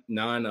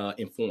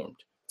non-informed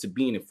to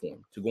being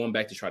informed, to going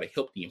back to try to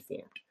help the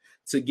informed,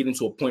 to get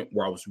into a point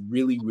where I was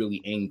really,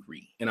 really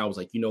angry. And I was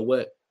like, you know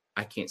what?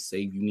 I can't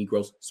save you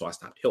Negroes. So I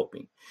stopped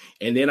helping.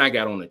 And then I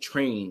got on a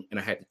train and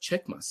I had to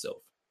check myself,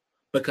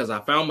 because I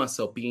found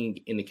myself being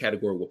in the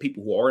category where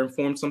people who are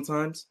informed,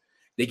 sometimes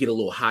they get a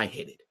little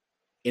high-headed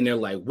and they're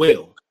like,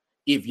 well,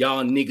 if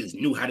y'all niggas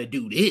knew how to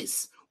do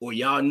this, or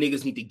y'all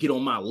niggas need to get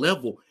on my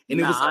level. And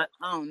it was like,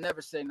 I don't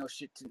never say no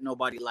shit to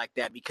nobody like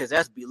that, because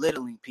that's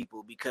belittling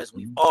people, because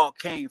we've all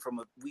came from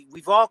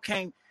we've all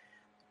came.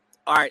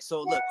 All right.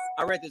 So look,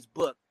 I read this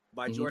book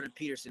by Jordan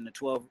Peterson, the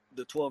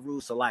 12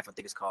 Rules to Life, I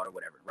think it's called, or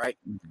whatever. Right.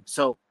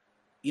 So,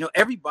 you know,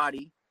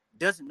 everybody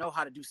doesn't know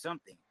how to do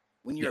something.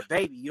 When you're a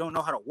baby, you don't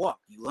know how to walk.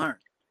 You learn.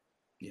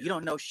 You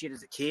don't know shit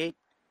as a kid.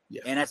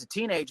 And as a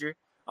teenager,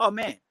 oh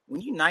man, when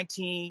you're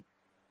 19,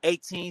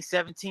 18,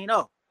 17,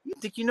 you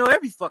think you know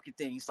every fucking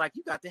thing. It's like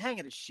you got the hang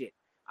of this shit.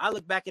 I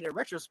look back at it in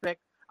retrospect,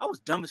 I was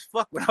dumb as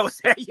fuck when I was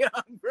that young,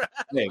 bro.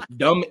 Hey,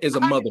 dumb as a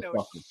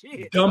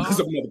motherfucker. Dumb as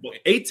a motherfucker.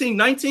 18,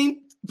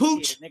 19,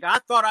 pooch. Yeah, nigga, I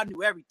thought I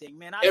knew everything,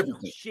 man. I didn't know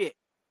shit.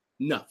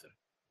 Nothing.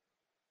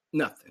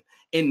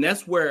 And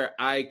that's where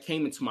I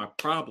came into my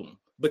problem,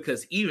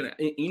 because even,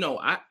 you know,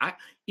 I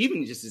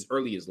even just as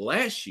early as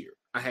last year,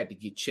 I had to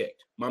get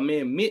checked. My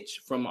man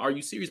Mitch from Are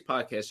You Serious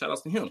podcast, shout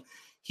out to him.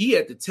 He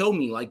had to tell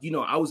me, like, you know,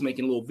 I was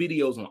making little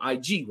videos on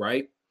IG,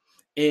 right?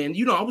 And,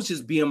 you know, I was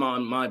just being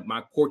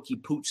my quirky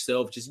pooch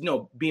self, just, you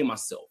know, being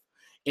myself.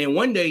 And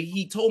one day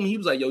he told me, he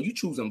was like, yo, you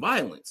choosing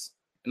violence.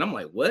 And I'm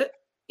like, what?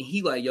 And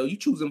he like, yo, you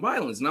choosing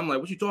violence. And I'm like,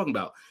 what you talking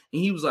about?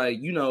 And he was like,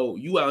 you know,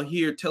 you out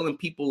here telling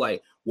people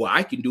like, well,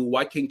 I can do,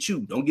 why can't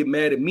you? Don't get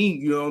mad at me.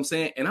 You know what I'm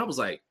saying? And I was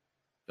like,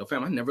 yo,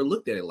 fam, I never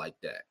looked at it like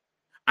that.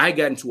 I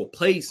got into a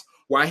place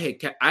where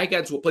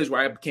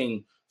I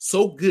became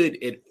so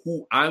good at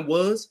who I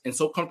was and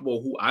so comfortable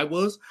with who I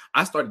was,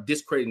 I started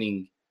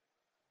discrediting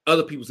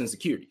other people's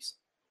insecurities.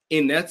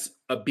 And that's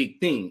a big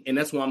thing. And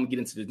that's why I'm gonna get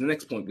into the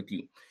next point with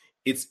you.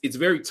 It's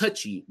very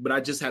touchy, but I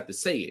just have to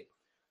say it.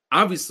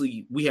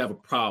 Obviously, we have a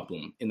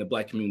problem in the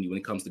Black community when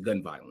it comes to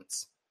gun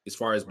violence, as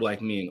far as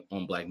Black men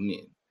on Black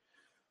men.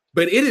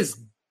 But it is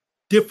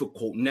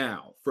difficult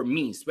now for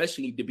me,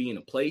 especially to be in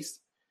a place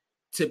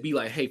to be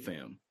like, hey,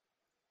 fam,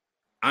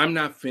 I'm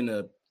not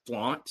finna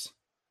flaunt.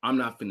 I'm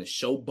not finna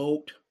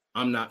showboat.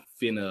 I'm not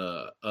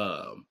finna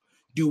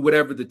do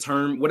whatever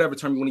term you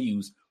want to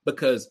use,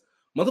 because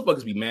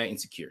motherfuckers be mad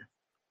insecure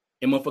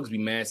and motherfuckers be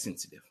mad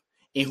sensitive.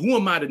 And who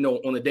am I to know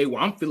on the day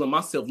where I'm feeling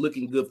myself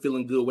looking good,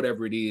 feeling good,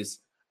 whatever it is,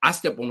 I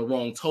step on the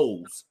wrong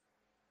toes.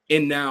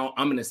 And now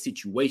I'm in a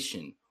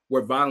situation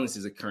where violence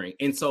is occurring.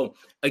 And so,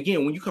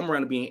 again, when you come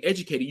around to being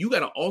educated, you got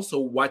to also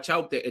watch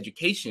out that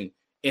education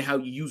and how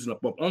you're using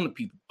up on the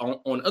people,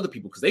 on other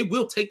people, because they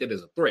will take that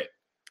as a threat.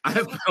 I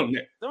have found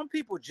that. Some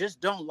people just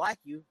don't like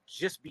you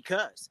just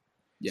because.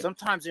 Yeah.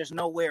 Sometimes there's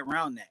no way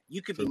around that.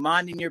 You could be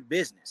minding your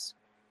business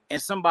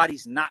and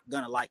somebody's not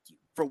going to like you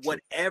for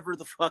whatever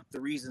the fuck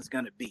the reason's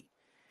going to be.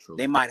 True.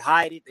 They might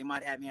hide it. They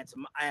might have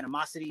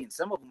animosity. And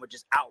some of them would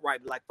just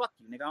outright be like, fuck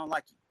you, nigga, I don't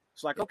like you.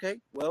 It's like, okay,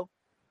 well,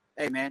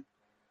 hey, man,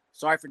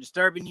 sorry for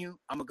disturbing you.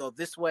 I'm going to go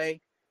this way.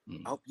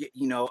 I hope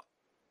you know,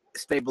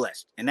 stay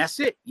blessed. And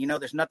that's it. You know,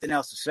 there's nothing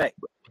else to say.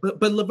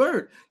 But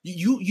Levert,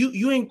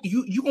 you ain't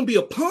gonna be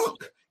a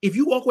punk. If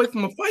you walk away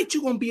from a fight,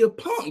 you're gonna be a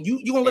punk.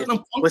 You gonna let them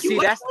punk but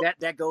you. See,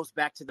 that goes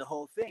back to the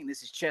whole thing.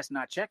 This is chess,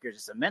 not checkers.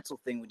 It's a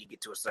mental thing when you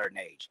get to a certain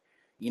age.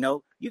 You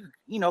know,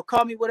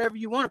 call me whatever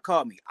you want to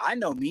call me. I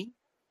know me.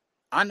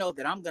 I know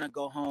that I'm gonna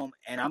go home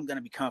and I'm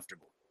gonna be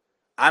comfortable.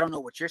 I don't know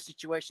what your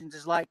situations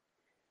is like,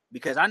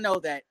 because I know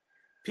that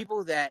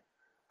people that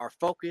are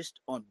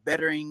focused on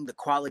bettering the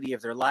quality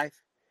of their life,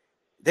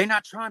 they're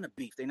not trying to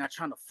beef. They're not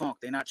trying to funk.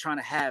 They're not trying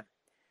to have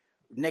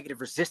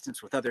negative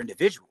resistance with other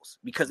individuals,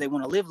 because they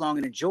want to live long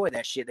and enjoy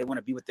that shit. They want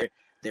to be with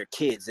their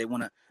kids. They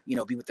want to, you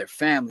know, be with their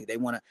family. They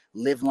want to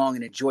live long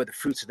and enjoy the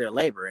fruits of their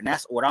labor. And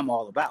that's what I'm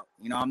all about.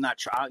 You know, I'm not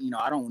trying, you know,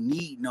 I don't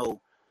need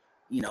no,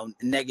 you know,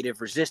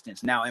 negative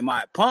resistance. Now, am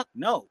I a punk?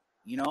 No,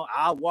 you know,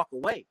 I'll walk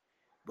away.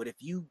 But if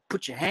you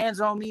put your hands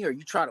on me or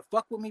you try to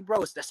fuck with me, bro,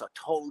 that's a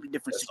totally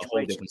different situation. A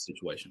whole different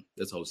situation.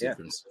 That's a whole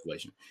different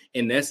situation.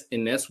 And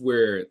that's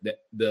where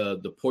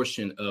the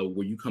portion of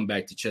where you come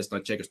back to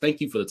Chestnut Checkers. Thank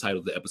you for the title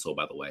of the episode,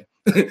 by the way.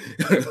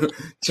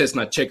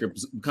 Chestnut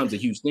Checkers becomes a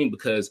huge thing,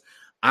 because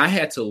I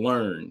had to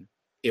learn,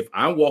 if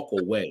I walk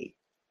away,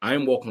 I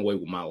am walking away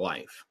with my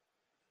life.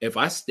 If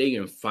I stay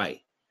and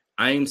fight,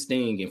 I am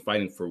staying and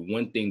fighting for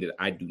one thing that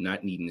I do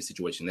not need in this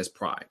situation. That's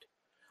pride.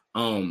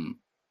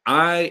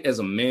 I, as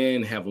a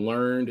man, have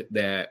learned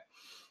that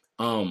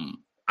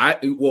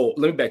let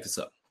me back this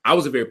up. I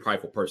was a very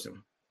prideful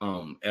person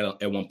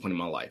at one point in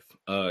my life.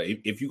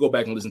 If you go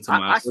back and listen to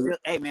I still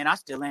am. You know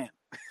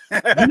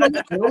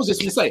what? I was just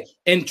gonna say,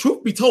 and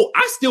truth be told,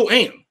 I still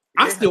am.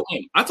 I still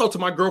am. I talk to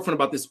my girlfriend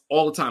about this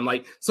all the time.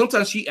 Like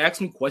sometimes she asks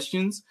me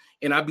questions,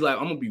 and I'd be like,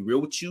 "I'm gonna be real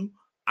with you.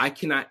 I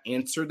cannot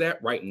answer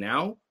that right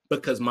now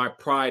because my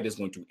pride is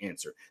going to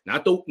answer.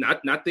 Not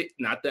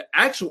the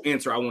actual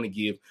answer I want to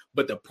give,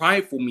 but the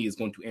prideful me is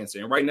going to answer.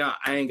 And right now,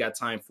 I ain't got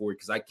time for it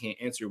because I can't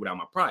answer it without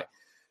my pride.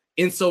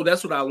 And so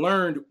that's what I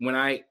learned when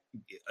I,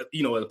 as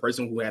a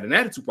person who had an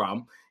attitude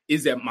problem,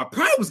 is that my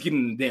pride was getting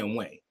in the damn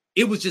way.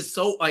 It was just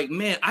so like,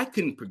 man, I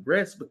couldn't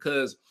progress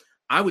because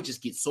I would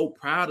just get so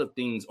proud of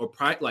things or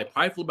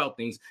prideful about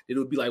things that it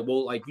would be like,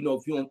 well, like, if you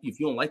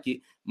don't like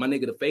it, my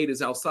nigga, the fade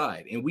is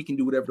outside and we can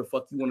do whatever the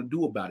fuck you want to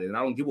do about it. And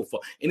I don't give a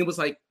fuck. And it was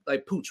like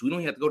Pooch, we don't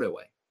even have to go that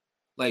way.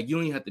 Like, you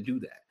don't even have to do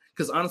that.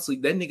 Because honestly,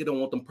 that nigga don't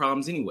want them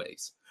problems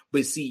anyways.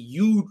 But see,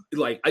 you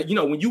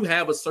when you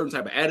have a certain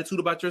type of attitude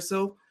about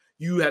yourself,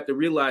 you have to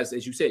realize,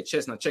 as you said,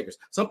 chestnut checkers.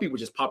 Some people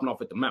just popping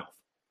off at the mouth.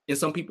 And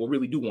some people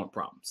really do want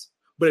problems.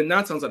 But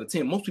 9 times out of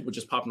 10, most people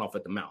just popping off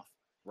at the mouth.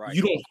 Right.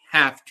 You don't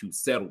have to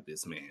settle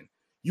this, man.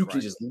 You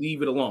can just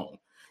leave it alone,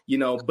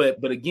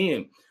 But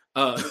again,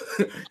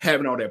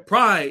 having all that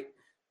pride,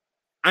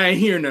 I ain't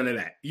hearing none of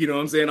that. You know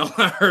what I'm saying? All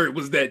I heard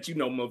was that,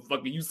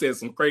 motherfucker, you said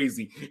some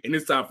crazy, and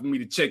it's time for me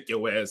to check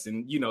your ass,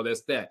 and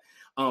that's that.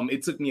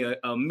 It took me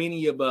a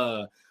many of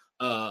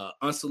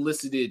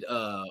unsolicited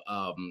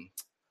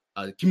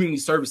community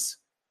service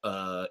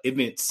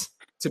events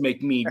to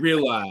make me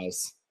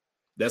realize.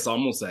 That's all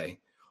I'm gonna say.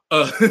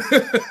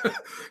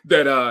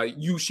 That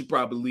you should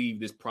probably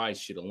leave this pride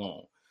shit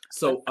alone.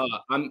 So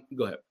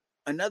go ahead.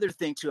 Another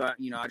thing too, I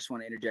just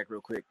want to interject real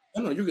quick.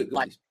 Oh, no, you're good.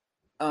 Like,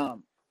 a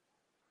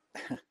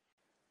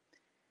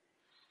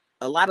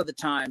lot of the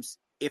times,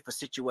 if a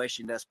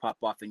situation does pop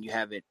off and you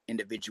have an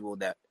individual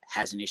that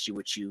has an issue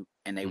with you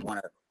and they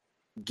want to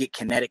get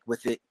kinetic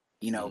with it,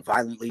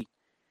 violently,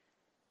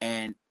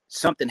 and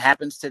something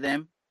happens to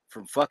them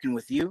from fucking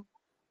with you,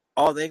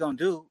 all they're gonna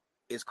do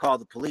is call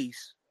the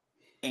police.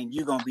 And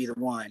you're going to be the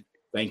one.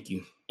 Thank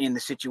you. In the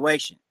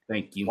situation.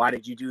 Thank you. Why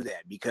did you do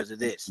that? Because of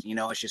this.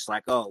 It's just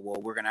like, oh,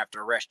 well, we're going to have to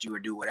arrest you or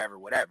do whatever.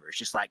 It's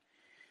just like,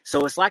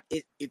 so it's like,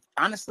 it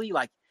honestly,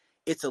 like,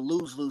 it's a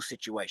lose-lose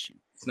situation.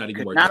 It's not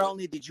even worth it. Not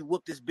only did you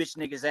whoop this bitch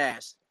nigga's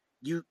ass,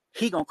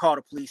 he going to call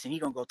the police and he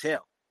going to go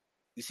tell.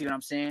 You see what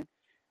I'm saying?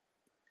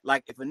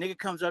 Like, if a nigga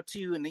comes up to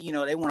you and, they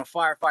want to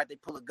firefight, they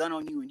pull a gun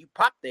on you and you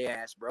pop their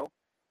ass, bro,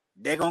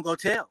 they're going to go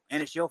tell.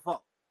 And it's your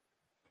fault.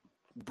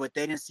 But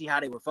they didn't see how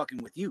they were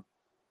fucking with you.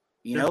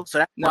 So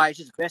that's why it's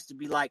just best to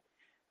be like,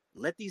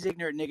 let these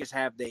ignorant niggas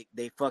have they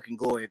fucking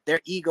glory. If their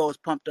ego is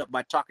pumped up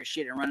by talking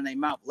shit and running their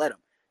mouth, let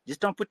them. Just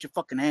don't put your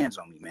fucking hands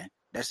on me, man.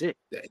 That's it.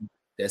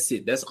 That's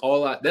it. That's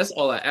all I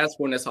ask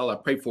for, and that's all I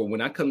pray for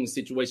when I come in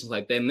situations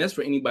like that. And that's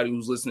for anybody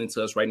who's listening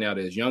to us right now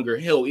that is younger.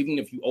 Hell, even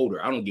if you're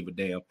older, I don't give a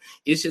damn.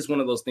 It's just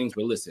one of those things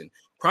where, listen,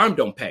 crime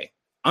don't pay.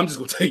 I'm just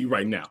gonna tell you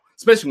right now,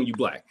 especially when you're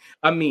black.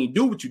 I mean,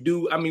 do what you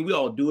do. I mean, we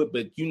all do it,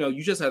 but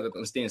you just have to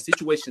understand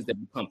situations that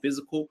become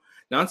physical.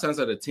 9 times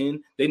out of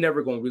 10, they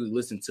never gonna really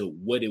listen to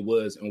what it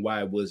was and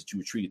why it was that you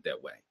were treated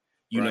that way.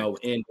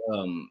 And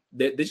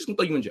they're just gonna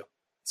throw you in jail.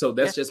 So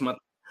that's just my.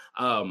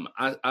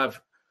 I've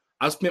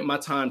spent my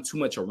time too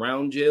much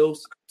around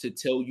jails to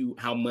tell you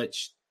how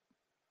much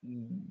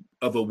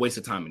of a waste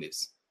of time it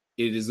is.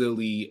 It is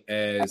literally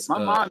as my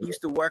mom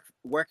used to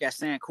work at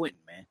San Quentin,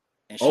 man.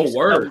 And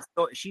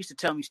she used to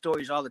tell me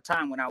stories all the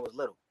time when I was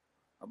little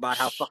about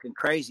how fucking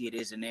crazy it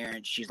is in there.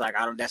 And she's like,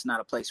 that's not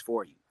a place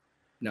for you.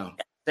 No.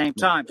 At the same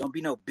time, don't be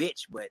no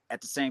bitch. But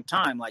at the same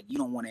time, like, you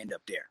don't want to end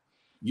up there.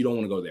 You don't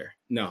want to go there.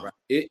 No.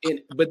 Right.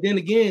 But then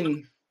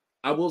again,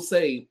 I will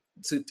say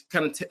to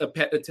kind of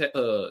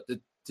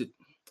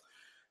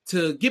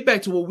to get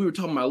back to what we were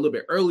talking about a little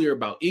bit earlier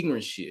about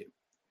ignorant shit.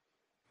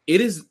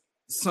 It is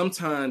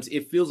sometimes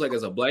it feels like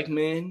as a black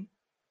man,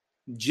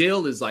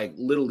 jail is like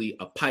literally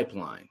a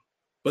pipeline.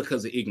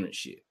 Because of ignorant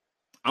shit.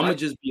 I'm going to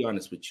just be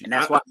honest with you. And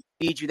that's why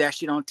they feed you that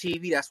shit on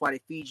TV. That's why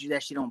they feed you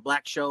that shit on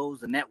black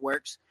shows, the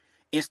networks,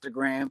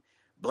 Instagram,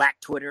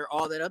 black Twitter,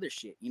 all that other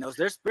shit.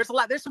 There's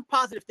there's some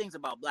positive things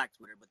about black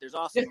Twitter, but there's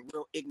also some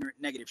real ignorant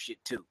negative shit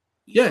too.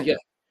 Yeah.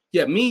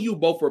 Me and you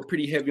both are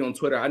pretty heavy on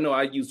Twitter. I know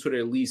I use Twitter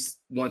at least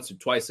once or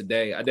twice a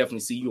day. I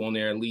definitely see you on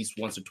there at least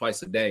once or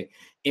twice a day.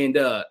 And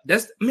but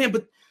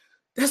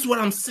that's what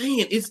I'm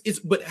saying.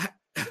 But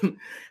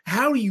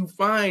how do you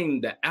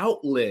find the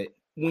outlet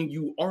when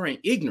you are in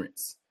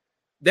ignorance?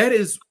 That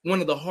is one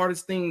of the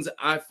hardest things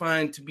I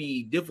find to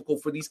be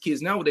difficult for these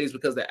kids nowadays,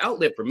 because the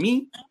outlet for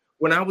me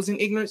when I was in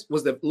ignorance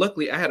was that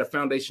luckily I had a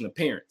foundation of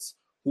parents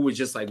who were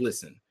just like,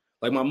 listen,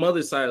 like my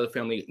mother's side of the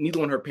family, neither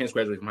one of her parents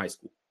graduated from high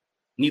school.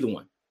 Neither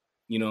one.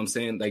 You know what I'm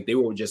saying? Like they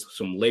were just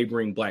some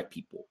laboring black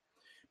people.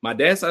 My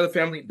dad's side of the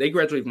family, they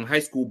graduated from high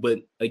school, but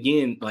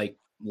again, like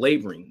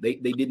laboring. They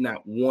did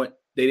not want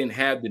They didn't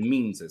have the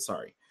means,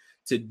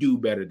 to do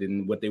better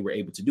than what they were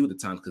able to do at the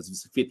time because it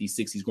was 50s,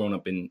 60s growing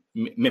up in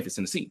Memphis,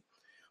 Tennessee.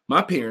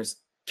 My parents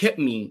kept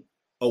me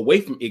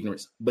away from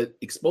ignorance, but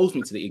exposed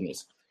me to the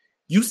ignorance.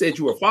 You said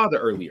you were a father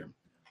earlier.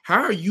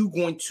 How are you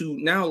going to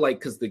now, like,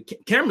 because the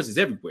cameras is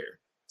everywhere,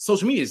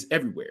 social media is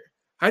everywhere.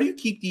 How do you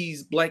keep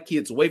these black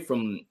kids away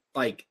from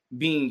like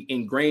being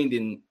ingrained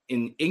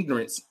in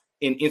ignorance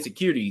and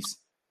insecurities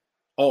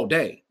all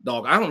day,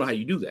 dog? I don't know how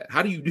you do that.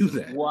 How do you do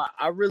that? Well,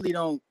 I really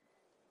don't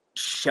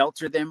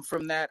shelter them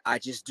from that. I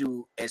just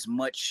do as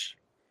much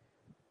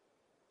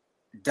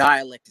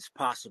dialect as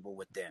possible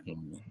with them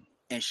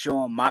and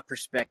show them my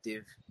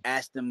perspective,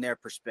 ask them their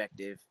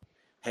perspective.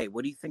 Hey,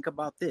 what do you think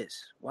about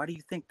this? Why do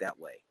you think that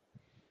way?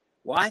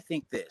 Well, I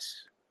think this.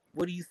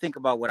 What do you think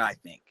about what I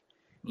think?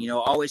 You know,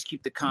 always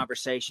keep the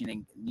conversation,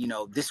 and you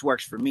know, this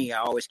works for me. I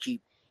always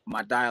keep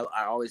my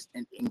I always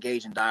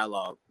engage in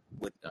dialogue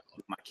with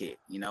my kid,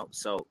 you know,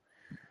 so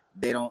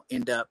they don't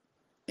end up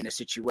in a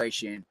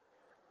situation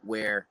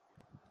where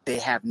they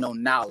have no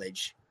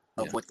knowledge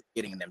of what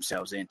they're getting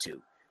themselves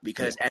into.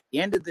 Because at the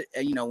end of the,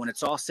 you know, when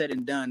it's all said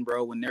and done,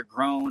 bro, when they're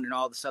grown and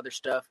all this other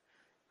stuff,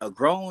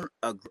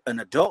 an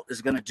adult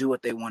is going to do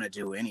what they want to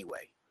do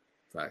anyway.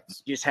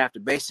 Facts. You just have to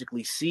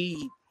basically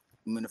see,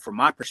 I mean, from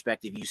my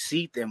perspective, you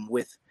see them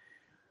with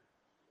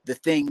the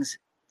things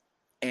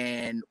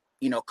and,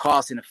 you know,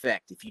 cause and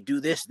effect. If you do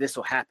this, this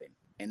will happen.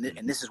 And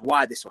this is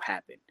why this will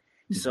happen.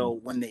 So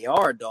when they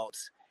are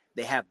adults,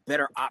 they have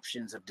better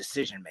options of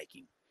decision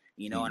making,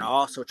 you know, and I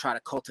also try to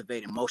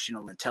cultivate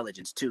emotional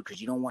intelligence too, because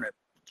you don't want to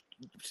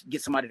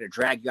get somebody to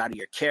drag you out of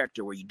your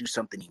character where you do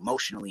something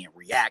emotionally and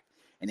react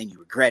and then you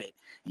regret it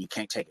and you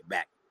can't take it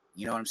back.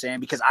 You know what I'm saying?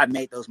 Because I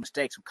made those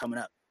mistakes from coming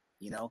up,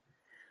 you know,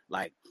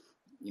 like,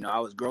 you know, I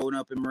was growing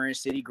up in Marin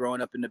City,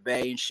 growing up in the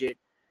Bay and shit,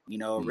 you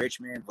know,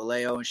 Richmond,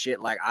 Vallejo and shit.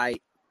 Like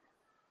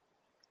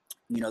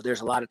you know,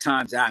 there's a lot of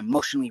times that I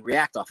emotionally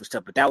react off of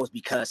stuff, but that was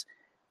because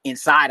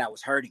inside I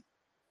was hurting,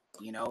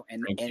 you know,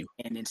 and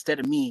instead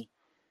of me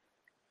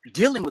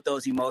dealing with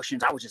those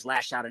emotions, I would just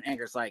lash out in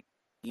anger. It's like,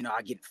 you know,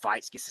 I get in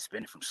fights, get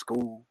suspended from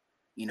school,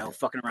 you know,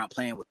 fucking around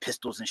playing with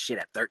pistols and shit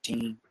at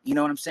 13. You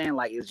know what I'm saying?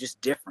 Like, it was just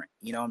different.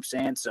 You know what I'm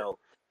saying? So,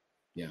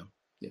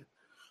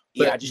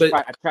 I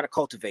try to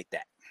cultivate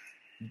that.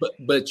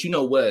 But you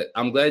know what?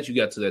 I'm glad you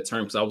got to that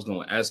term because I was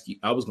going to ask you.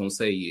 I was going to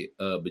say it,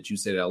 but you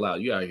said it out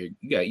loud. You out here?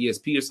 You got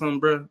ESP or something,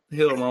 bro? The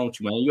hell wrong with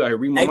you, man? You out here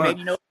reading my mind? Man,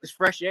 you know, it's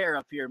fresh air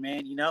up here,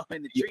 man. You know,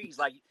 in the trees.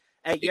 Like,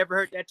 hey, you ever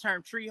heard that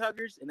term, tree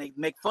huggers? And they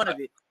make fun of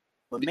it.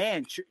 But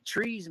man,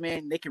 trees,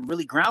 man, they can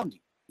really ground you.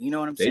 You know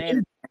what I'm saying?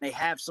 And they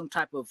have some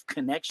type of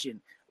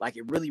connection. Like,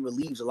 it really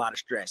relieves a lot of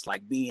stress.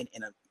 Like being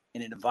in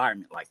an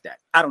environment like that.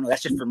 I don't know.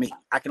 That's just for me.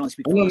 I can only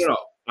speak for myself.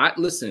 No.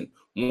 Listen.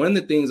 One of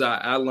the things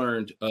I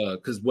learned,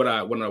 because what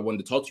I wanted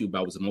to talk to you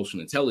about was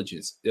emotional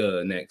intelligence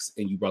next,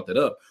 and you brought that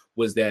up,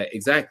 was that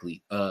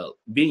exactly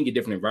being in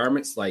different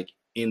environments, like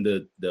in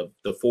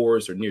the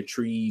forest or near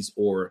trees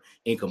or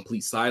in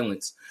complete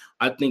silence,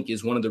 I think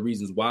is one of the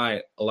reasons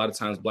why a lot of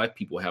times Black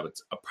people have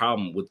a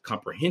problem with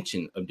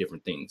comprehension of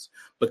different things,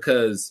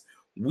 because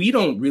we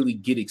don't really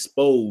get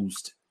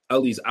exposed.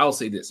 At least I'll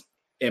say this,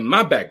 in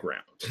my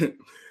background,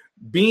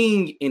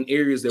 being in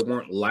areas that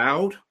weren't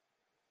loud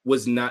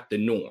was not the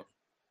norm.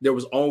 There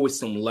was always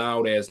some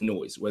loud ass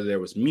noise, whether there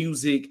was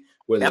music,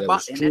 whether that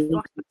was and that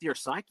fucks with your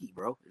psyche,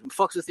 bro. It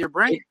fucks with your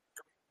brain.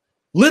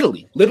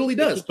 Literally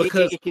does,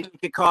 because it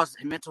can cause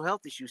mental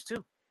health issues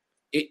too.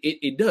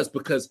 It does,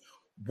 because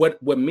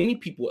what many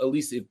people, at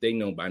least if they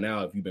know by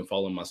now, if you've been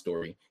following my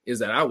story, is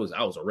that I was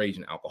a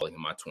raging alcoholic in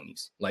my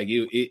 20s. Like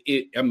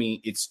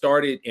it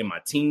started in my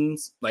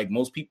teens, like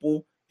most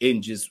people,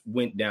 and just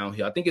went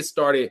downhill. I think it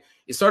started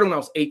when I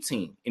was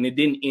 18 and it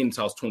didn't end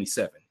until I was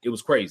 27. It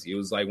was crazy. It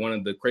was like one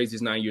of the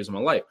craziest 9 years of my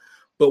life.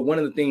 But one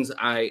of the things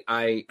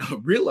I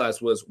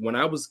realized was when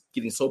I was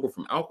getting sober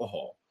from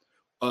alcohol,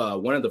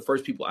 one of the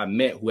first people I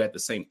met who had the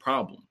same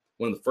problem,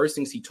 one of the first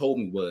things he told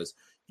me was,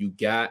 you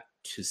got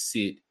to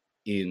sit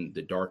in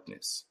the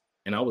darkness.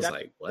 And I was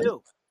like, what?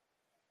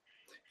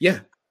 Yeah.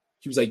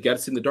 He was like, you got to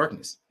sit in the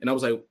darkness. And I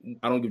was like,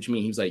 I don't get what you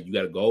mean. He was like, you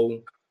got to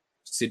go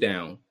sit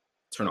down,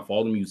 turn off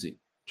all the music,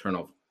 turn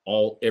off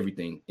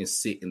everything, and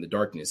sit in the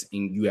darkness,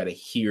 and you got to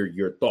hear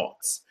your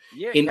thoughts.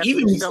 Yeah, and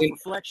even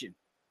self-reflection,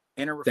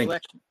 inner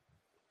reflection.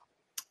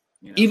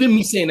 You know? Even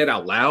me saying that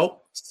out loud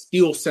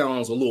still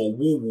sounds a little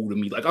woo-woo to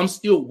me. Like, I'm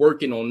still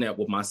working on that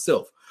with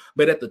myself.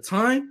 But at the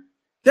time,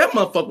 that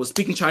motherfucker was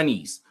speaking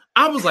Chinese.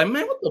 I was like,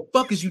 man, what the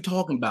fuck is you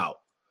talking about?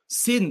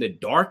 Sit in the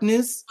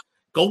darkness?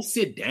 Go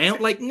sit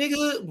down? Like,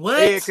 nigga, what?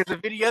 Yeah, because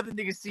if any other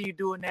niggas see you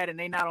doing that and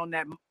they not on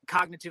that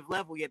cognitive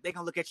level yet, they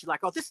gonna look at you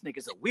like, oh, this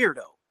nigga's a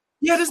weirdo.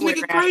 Yeah, this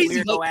nigga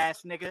crazy. Weirdo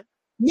ass nigga.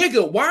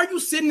 Nigga, why are you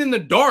sitting in the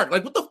dark?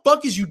 Like, what the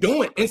fuck is you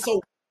doing? And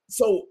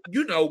so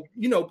you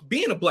know,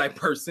 being a Black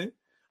person,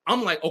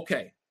 I'm like,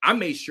 okay, I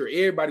made sure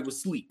everybody was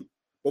asleep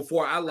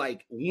before I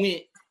like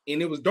went,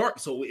 and it was dark.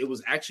 So it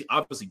was actually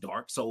obviously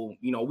dark. So,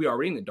 you know, we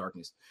already in the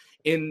darkness.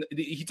 And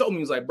he told me,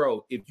 he was like,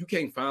 bro, if you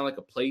can't find like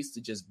a place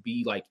to just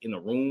be like in a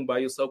room by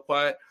yourself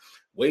quiet,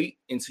 wait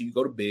until you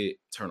go to bed,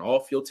 turn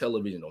off your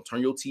television, don't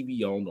turn your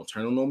TV on, don't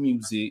turn on no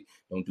music,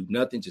 don't do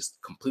nothing, just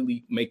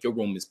completely make your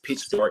room as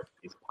pitch dark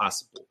as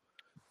possible.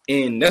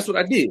 And that's what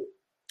I did.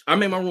 I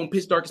made my room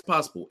pitch dark as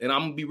possible. And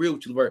I'm gonna be real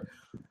with you, LeVert.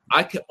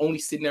 I could only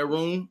sit in that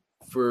room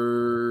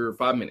for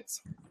 5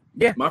 minutes.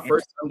 Yeah. My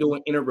first time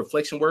doing inner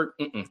reflection work,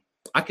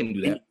 I couldn't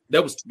do that.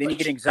 That was then you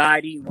get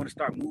anxiety, you want to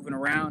start moving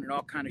around and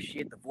all kind of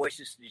shit. The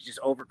voices is just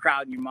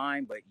overcrowding your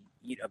mind, but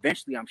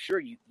eventually I'm sure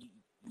you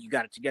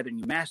got it together and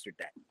you mastered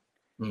that.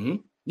 Mm-hmm.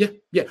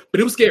 Yeah. But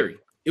it was scary.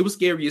 It was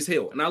scary as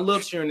hell. And I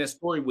love sharing that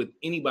story with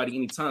anybody,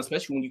 anytime,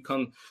 especially when you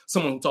come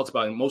someone who talks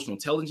about emotional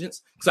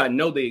intelligence, because I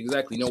know they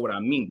exactly know what I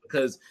mean,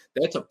 because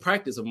that's a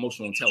practice of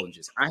emotional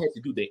intelligence. I had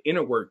to do the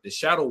inner work, the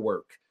shadow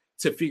work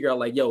to figure out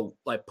like, yo,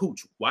 like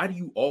Pooch, why do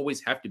you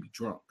always have to be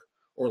drunk?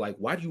 Or like,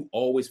 why do you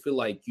always feel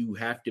like you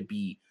have to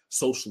be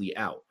socially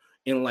out?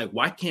 And like,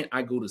 why can't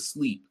I go to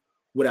sleep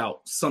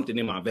without something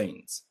in my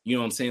veins? You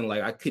know what I'm saying?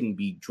 Like I couldn't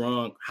be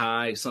drunk,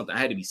 high, something. I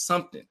had to be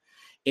something.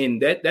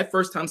 And that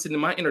first time sitting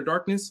in my inner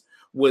darkness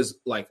was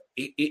like,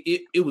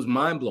 it was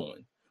mind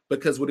blowing,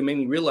 because what it made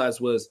me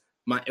realize was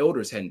my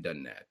elders hadn't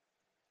done that.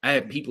 I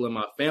had people in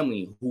my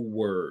family who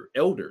were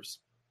elders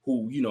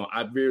who, you know,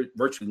 I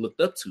virtually looked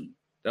up to.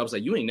 That I was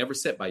like, you ain't never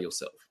sat by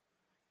yourself.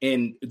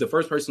 And the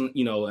first person,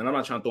 you know, and I'm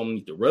not trying to throw them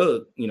underneath the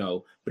rug, you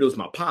know, but it was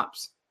my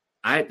pops.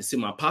 I had to sit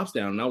my pops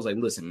down and I was like,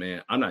 listen,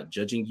 man, I'm not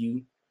judging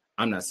you.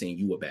 I'm not saying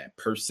you a bad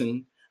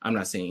person. I'm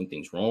not saying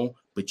anything's wrong,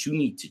 but you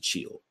need to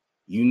chill.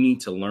 You need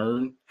to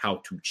learn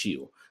how to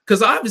chill.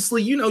 Because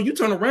obviously, you know, you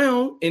turn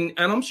around and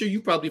I'm sure you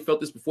probably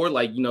felt this before,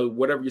 like, you know,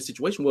 whatever your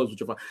situation was with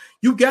your father,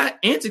 you got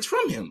antics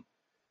from him.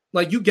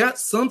 Like you got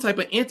some type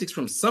of antics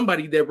from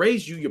somebody that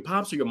raised you, your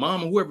pops or your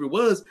mom or whoever it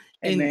was.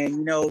 And man,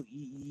 you know,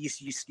 you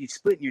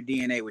split your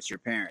DNA with your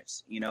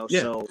parents, you know,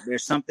 so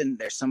there's some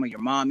of your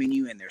mom in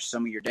you and there's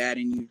some of your dad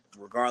in you,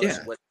 regardless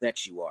of what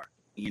sex you are,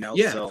 you know?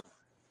 So,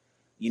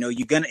 you know,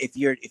 you're gonna, if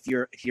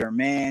you're a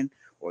man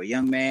or a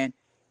young man,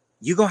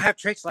 you're going to have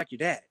traits like your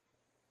dad.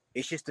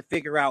 It's just to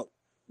figure out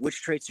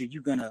which traits are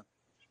you going to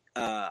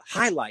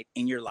highlight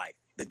in your life.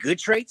 The good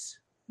traits,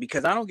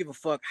 because I don't give a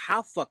fuck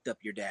how fucked up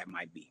your dad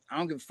might be. I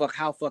don't give a fuck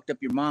how fucked up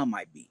your mom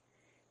might be.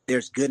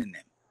 There's good in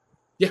them.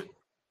 Yeah.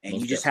 And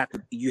you just have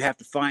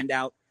to find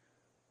out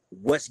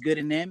what's good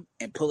in them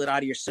and pull it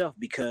out of yourself,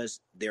 because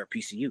they're a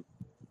piece of you.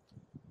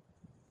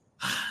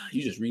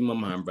 You just read my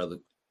mind, brother.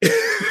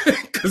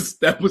 Because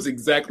that was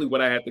exactly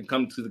what I had to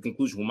come to the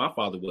conclusion when my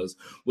father was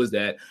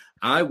that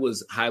I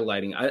was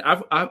highlighting.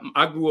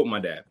 I grew up with my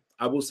dad.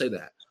 I will say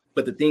that.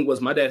 But the thing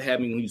was, my dad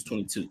had me when he was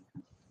 22.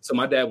 So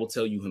my dad will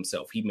tell you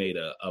himself, he made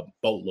a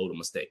boatload of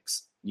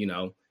mistakes, you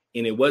know,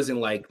 and it wasn't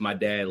like my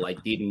dad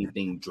like did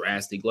anything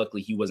drastic.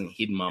 Luckily, he wasn't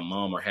hitting my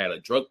mom or had a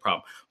drug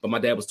problem, but my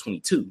dad was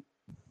 22.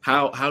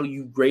 How do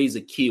you raise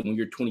a kid when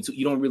you're 22?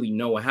 You don't really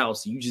know a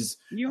house. You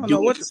don't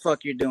know what the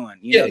fuck you're doing.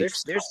 You know,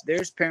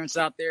 there's parents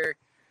out there,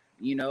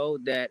 you know,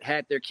 that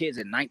had their kids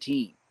at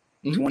 19,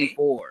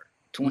 24,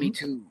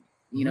 22.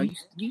 Mm-hmm. You know,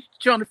 you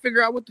trying to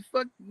figure out what the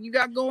fuck you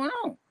got going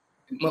on.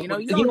 You know,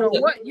 you don't know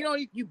what, you know,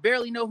 you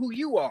barely know who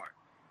you are.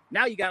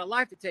 Now you got a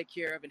life to take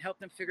care of and help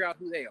them figure out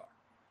who they are.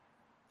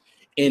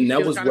 And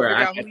that was where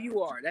I who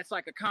you are. That's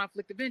like a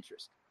conflict of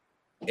interest.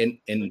 And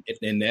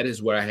that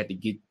is where I had to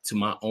get to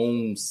my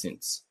own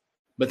sense,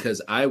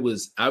 because I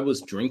was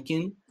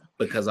drinking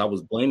because I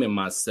was blaming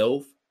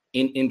myself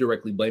and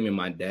indirectly blaming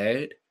my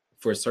dad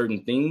for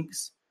certain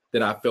things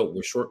that I felt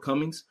were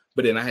shortcomings.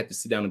 But then I had to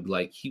sit down and be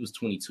like, he was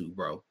 22,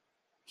 bro.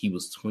 He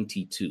was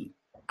 22.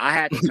 I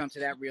had to come to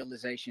that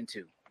realization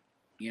too.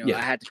 You know,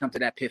 I had to come to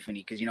that epiphany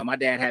because, you know, my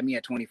dad had me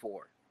at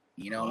 24.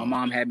 You know, my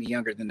mom had me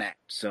younger than that.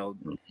 So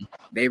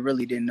they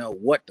really didn't know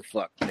what the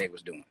fuck they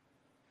was doing.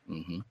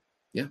 Mm-hmm.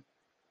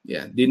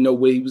 Yeah. Didn't know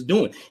what he was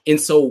doing. And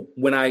so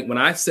when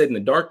I sat in the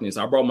darkness,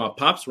 I brought my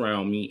pops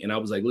around me and I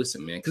was like,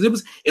 listen, man,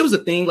 because it was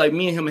a thing. Like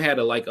me and him had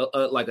a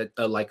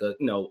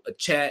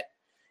chat.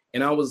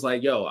 And I was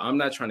like, yo, I'm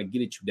not trying to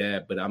get at you,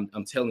 Dad, but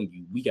I'm telling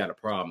you, we got a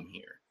problem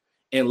here.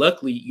 And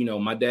luckily, you know,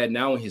 my dad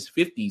now in his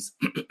 50s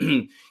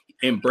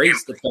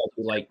embraced the fact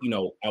that, like, you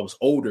know, I was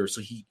older.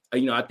 So he,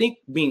 you know, I think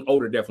being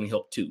older definitely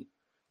helped too.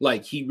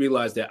 Like he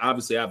realized that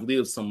obviously I've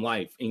lived some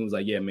life, and he was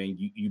like, yeah, man,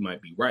 you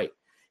might be right.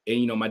 And,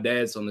 you know, my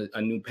dad's on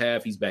a new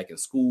path. He's back in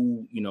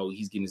school. You know,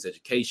 he's getting his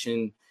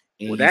education.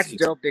 And well, that's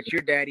dope that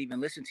your dad even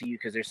listened to you,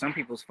 because there's some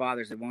people's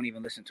fathers that won't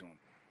even listen to him.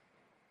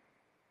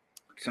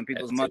 Some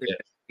people's mothers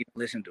don't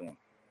listen to him.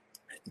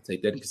 I have to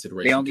take that in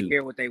consideration. They only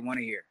hear what they want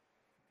to hear.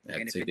 I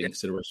have to take that in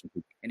consideration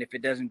too. And if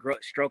it doesn't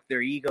stroke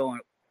their ego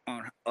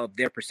on of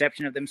their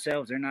perception of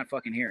themselves, they're not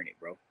fucking hearing it,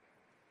 bro.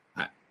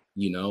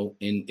 You know,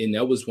 and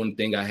that was one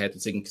thing I had to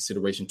take in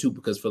consideration too,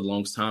 because for the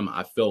longest time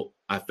I felt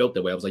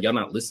that way. I was like, y'all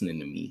not listening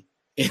to me.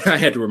 And I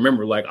had to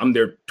remember, like, I'm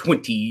their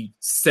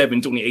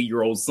 27,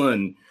 28-year-old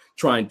son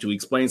trying to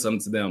explain something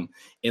to them.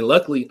 And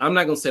luckily, I'm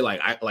not going to say like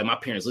my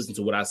parents listen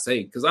to what I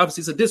say, because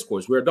obviously it's a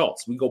discourse. We're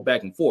adults. We go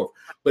back and forth.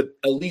 But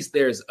at least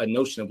there's a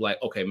notion of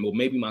like, okay, well,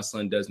 maybe my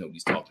son does know what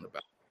he's talking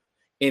about.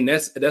 And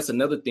that's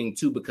another thing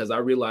too, because I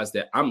realized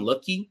that I'm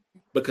lucky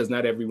because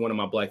not every one of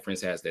my black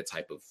friends has that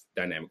type of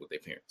dynamic with their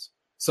parents.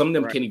 Some of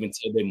them can't even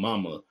tell their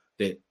mama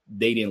that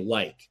they didn't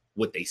like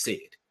what they said.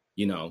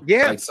 You know,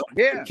 like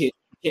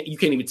you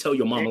can't even tell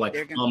your mama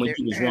mama,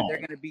 you was wrong.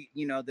 They're gonna be,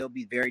 they'll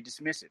be very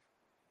dismissive.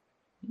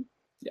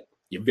 Yeah,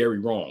 you're very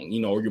wrong.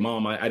 Or your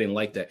mom, I didn't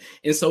like that.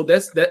 And so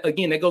that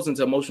again, that goes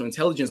into emotional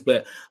intelligence.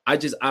 But I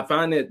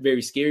find that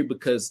very scary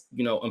because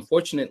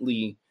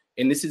unfortunately,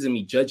 and this isn't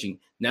me judging,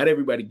 not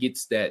everybody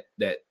gets to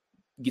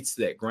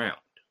that ground.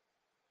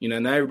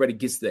 Not everybody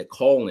gets to that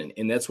calling.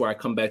 And that's where I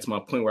come back to my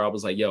point where I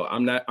was like, yo,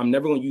 I'm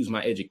never going to use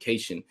my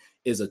education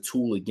as a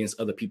tool against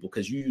other people,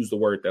 because you use the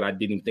word that I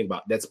didn't even think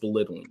about. That's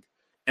belittling.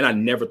 And I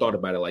never thought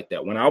about it like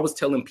that. When I was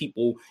telling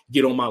people,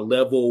 get on my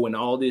level and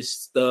all this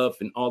stuff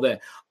and all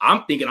that,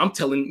 I'm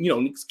telling,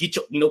 get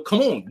your, come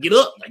on, get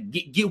up, like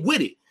get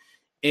with it.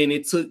 And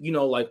it took,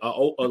 people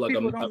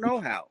don't know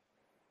how,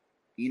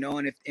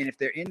 and if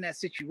they're in that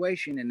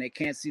situation and they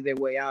can't see their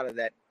way out of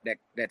that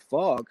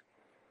fog,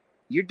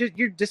 you're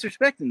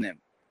disrespecting them,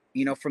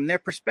 from their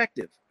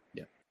perspective.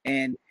 Yeah.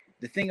 And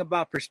the thing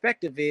about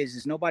perspective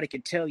is nobody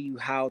can tell you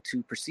how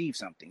to perceive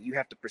something. You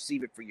have to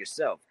perceive it for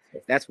yourself.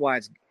 That's why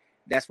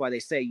they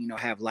say,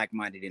 have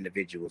like-minded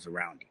individuals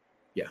around you.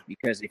 Yeah.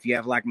 Because if you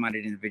have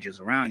like-minded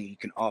individuals around you, you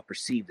can all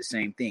perceive the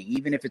same thing.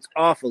 Even if it's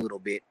off a little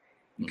bit,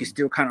 you can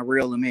still kind of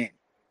reel them in.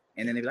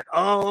 And then they'll be like,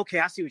 oh, okay,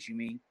 I see what you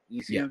mean.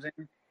 You see what I'm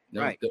saying?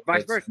 No, right.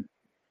 Vice versa.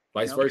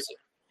 Vice versa.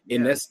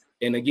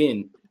 And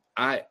again,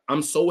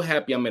 I'm so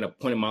happy I'm at a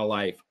point in my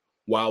life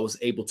where I was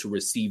able to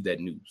receive that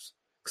news.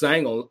 Because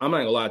I'm not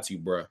gonna lie to you,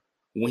 bro.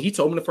 When he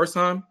told me the first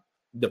time,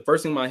 the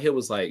first thing in my head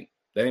was like,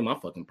 that ain't my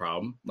fucking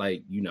problem.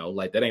 Like,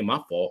 that ain't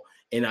my fault.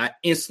 And I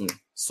instantly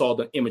saw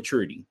the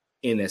immaturity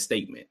in that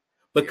statement.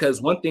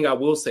 Because one thing I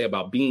will say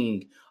about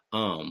being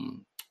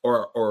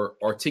or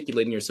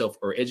articulating yourself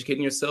or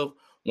educating yourself,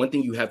 one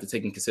thing you have to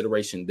take in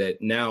consideration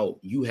that now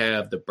you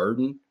have the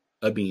burden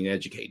of being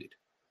educated.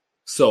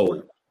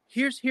 So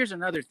here's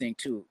another thing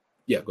too.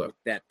 Yeah, go ahead.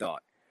 That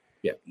thought.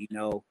 Yeah.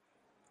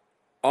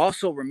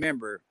 Also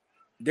remember,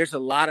 there's a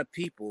lot of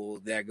people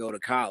that go to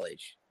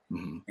college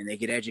and they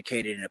get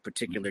educated in a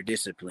particular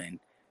discipline.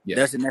 Yeah.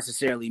 Doesn't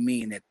necessarily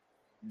mean that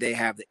they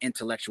have the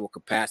intellectual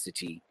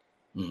capacity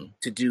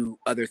to do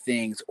other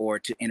things or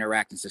to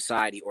interact in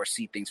society or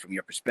see things from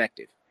your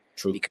perspective.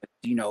 True. Because,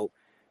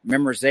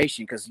 memorization,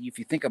 because if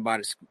you think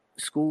about it,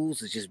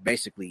 schools is just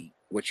basically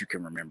what you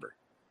can remember.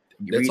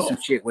 You read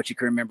some shit, what you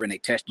can remember, and they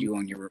test you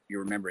on your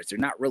remembrance. They're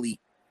not really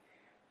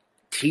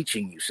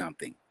teaching you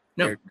something.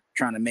 No. They're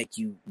trying to make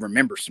you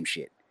remember some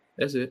shit.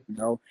 That's it.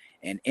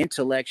 And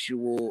intellect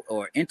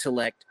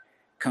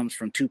comes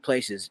from two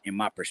places in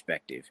my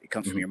perspective. It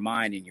comes from your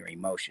mind and your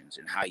emotions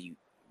and how you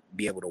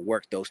be able to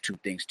work those two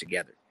things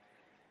together.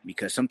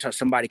 Because sometimes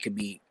somebody could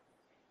be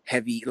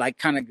heavy, like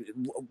kind of,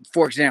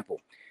 for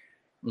example,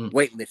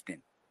 weightlifting.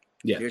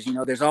 Yeah.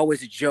 There's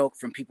always a joke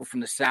from people from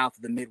the South,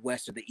 the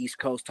Midwest, or the East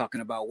Coast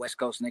talking about West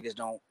Coast niggas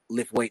don't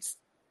lift weights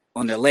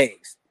on their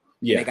legs.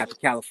 Yeah. They got the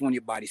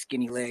California body,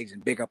 skinny legs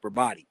and big upper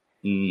body.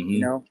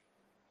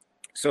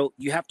 So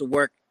you have to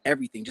work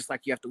everything, just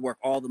like you have to work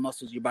all the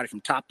muscles of your body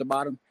from top to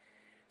bottom.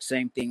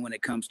 Same thing when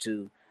it comes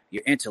to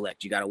your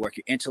intellect. You got to work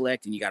your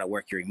intellect and you got to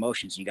work your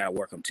emotions. You got to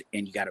work them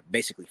and you got to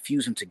basically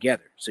fuse them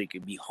together so you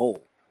can be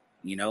whole,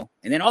 And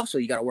then also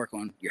you got to work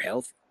on your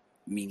health,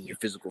 meaning your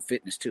physical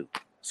fitness too.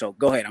 So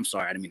go ahead. I'm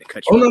sorry. I didn't mean to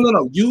cut you off.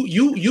 No.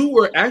 You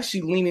were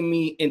actually leaning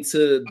me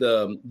into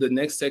the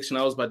next section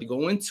I was about to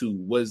go into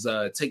was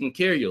taking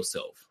care of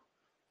yourself.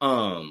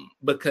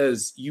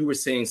 Because you were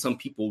saying some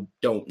people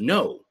don't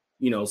know,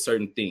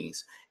 certain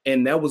things.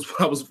 And that was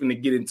what I was going to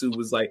get into,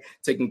 was like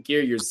taking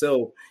care of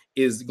yourself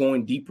is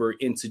going deeper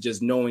into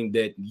just knowing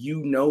that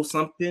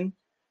something.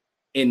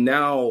 And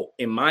now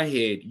in my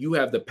head, you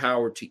have the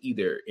power to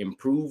either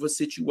improve a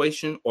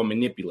situation or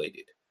manipulate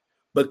it.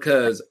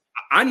 Because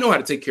I know how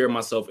to take care of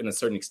myself in a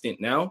certain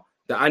extent now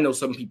that I know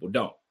some people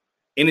don't.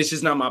 And it's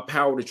just not my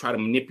power to try to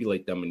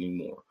manipulate them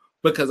anymore.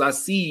 Because I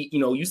see,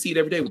 you see it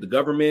every day with the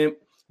government,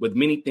 with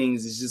many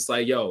things. It's just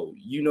like, yo,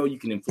 you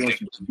can influence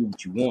people to do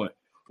what you want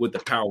with the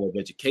power of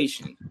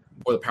education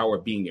or the power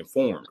of being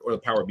informed or the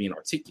power of being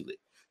articulate.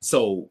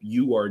 So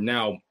you are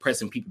now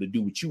pressing people to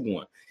do what you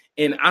want.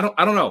 And I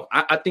don't know.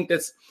 I think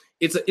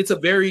it's a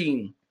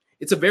very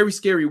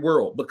scary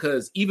world,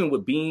 because even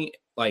with being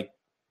like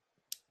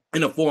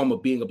in a form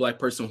of being a Black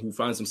person who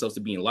finds themselves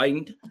to be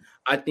enlightened,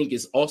 I think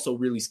it's also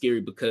really scary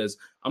because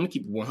I'm gonna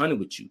keep it 100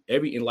 with you.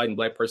 Every enlightened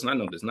Black person I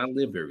know does not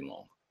live very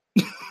long.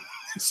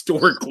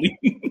 Historically.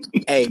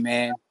 Hey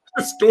man.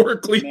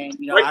 Historically. Man,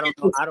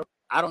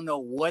 I don't know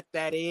what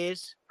that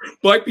is.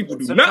 Black people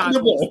do not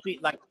live long.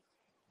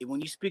 When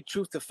you speak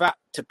truth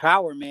to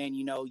power, man,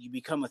 you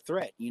become a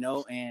threat,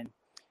 and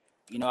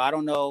I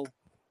don't know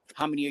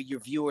how many of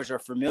your viewers are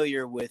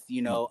familiar with,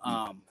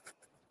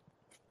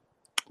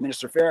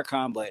 Minister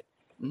Farrakhan, but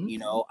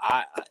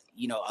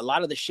a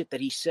lot of the shit that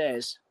he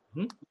says,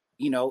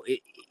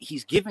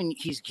 he's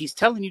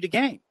telling you the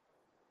game.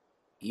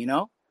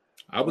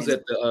 I was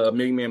at the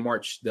Million Man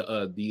March,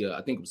 I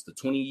think it was the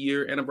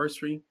 20-year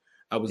anniversary.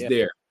 I was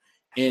there,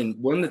 And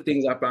one of the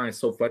things I find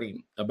so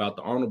funny about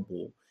the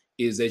Honorable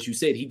is, as you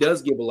said, he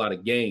does give a lot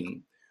of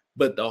game.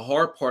 But the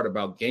hard part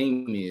about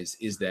game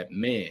is that,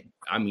 man,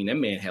 I mean, that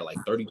man had like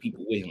 30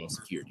 people with him on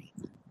security.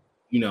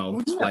 You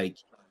know, like,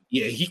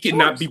 yeah, he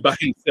cannot be by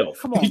himself.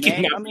 Come on,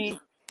 man. I mean,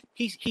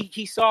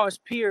 he saw his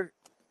peer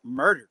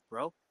murdered,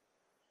 bro.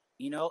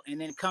 You know, and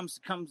then come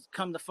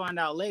to find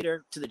out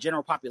later, to the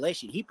general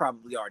population, he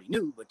probably already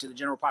knew, but to the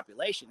general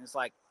population, it's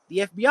like the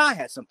FBI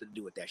had something to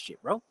do with that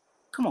shit, bro.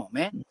 Come on,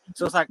 man.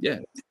 So it's like,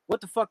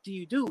 what the fuck do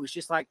you do? It's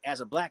just like,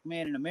 as a black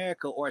man in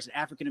America, or as an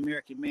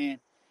African-American man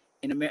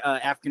in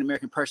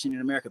African-American person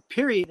in America,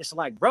 period. It's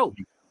like, bro,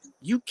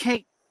 you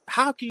can't,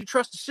 how can you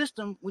trust the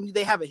system when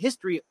they have a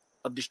history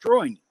of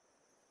destroying you?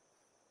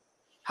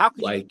 How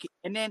can you,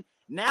 and then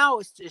now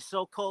it's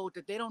so cold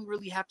that they don't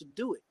really have to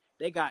do it.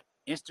 They got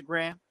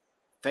Instagram,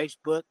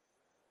 Facebook,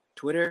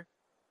 Twitter,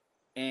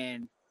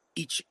 and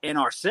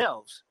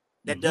ourselves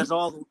that does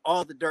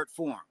all the dirt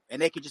for them.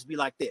 And they could just be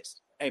like this.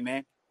 Hey,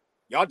 man,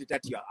 y'all did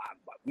that to y'all.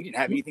 We didn't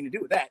have anything to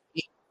do with that.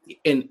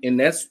 And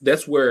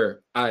that's where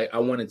I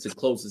wanted to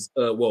close this.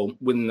 Well,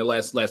 within the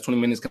last 20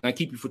 minutes, can I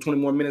keep you for 20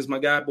 more minutes, my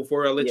guy,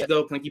 before I let you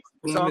go? Can I keep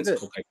you for 20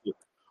 minutes? Good. Okay, good.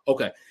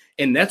 Okay.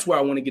 And that's where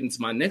I want to get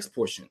into my next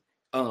portion.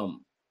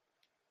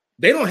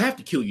 They don't have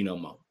to kill you no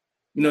more.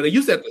 You know, they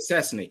used to have to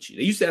assassinate you.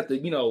 They used to have to,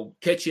 you know,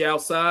 catch you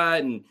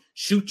outside and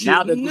shoot you.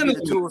 Now they're giving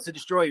the tools to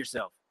destroy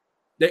yourself.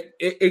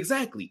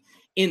 Exactly.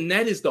 And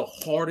that is the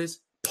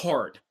hardest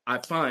part I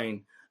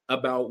find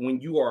about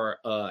when you are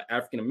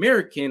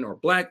African-American or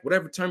black,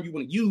 whatever term you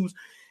want to use,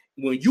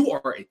 when you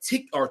are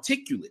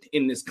articulate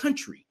in this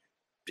country.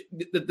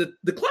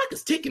 The clock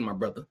is ticking, my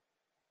brother.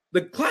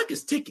 The clock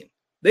is ticking.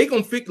 They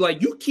gonna figure,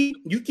 like, you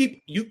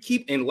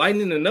keep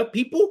enlightening enough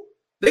people,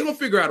 they gonna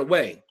figure out a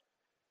way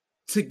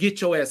to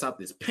get your ass out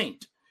this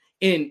paint.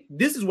 And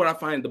this is what I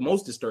find the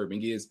most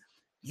disturbing is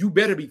you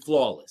better be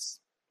flawless.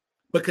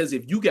 Because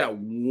if you got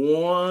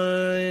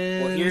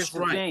one, here's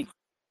the thing.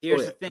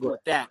 Here's the thing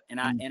with that, and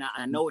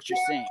I know what you're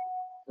saying.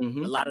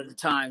 Mm-hmm. A lot of the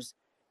times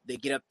they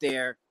get up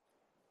there,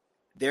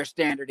 their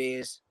standard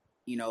is,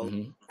 you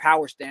know,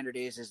 power standard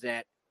is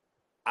that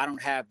I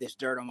don't have this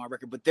dirt on my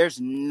record, but there's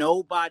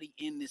nobody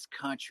in this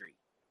country,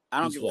 I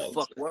don't give a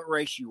fuck what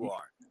race you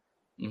are,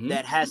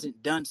 that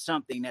hasn't done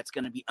something that's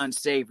going to be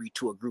unsavory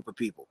to a group of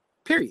people.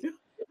 Period.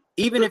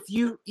 Even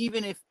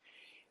if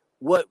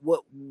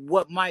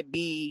what might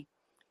be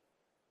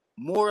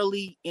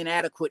morally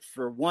inadequate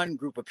for one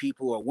group of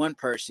people or one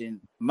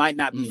person might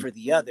not be for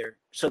the other.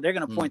 So they're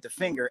going to point the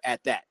finger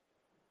at that.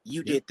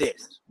 You did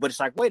this. But it's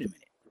like, wait a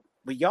minute.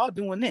 But y'all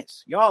doing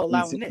this. Y'all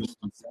allowing this.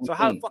 So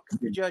how the fuck can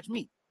you judge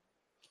me?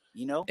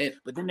 You know?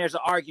 But then there's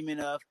an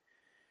argument of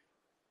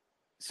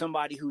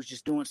somebody who's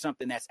just doing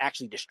something that's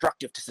actually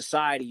destructive to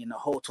society and the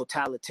whole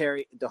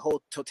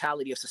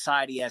totality of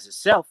society as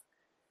itself.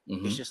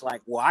 It's just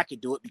like, well, I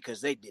could do it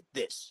because they did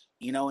this,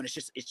 you know, and it's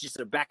just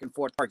a back and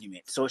forth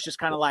argument. So it's just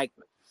kind of like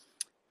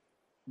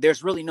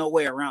there's really no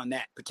way around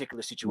that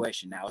particular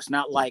situation now. It's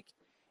not like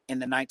in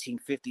the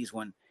 1950s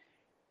when,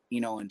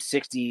 you know, in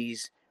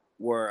 60s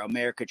where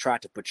America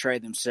tried to portray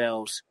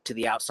themselves to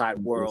the outside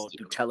world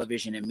through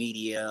television and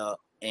media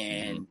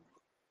and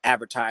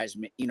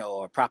advertisement, you know,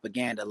 or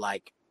propaganda,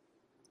 like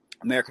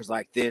America's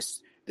like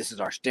this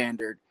is our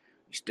standard.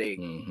 You stay,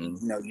 you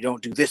know, you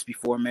don't do this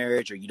before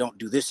marriage, or you don't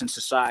do this in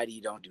society.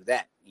 You don't do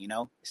that. You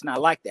know, it's not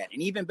like that.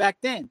 And even back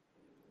then,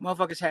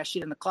 motherfuckers had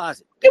shit in the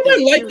closet. It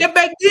wasn't like that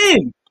back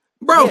then,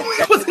 bro.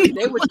 Yeah,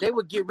 they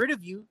would get rid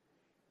of you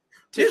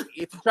if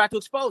you try to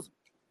expose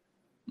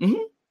them.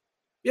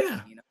 Yeah,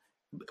 you know,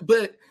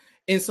 but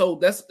and so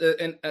that's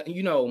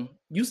you know,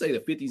 you say the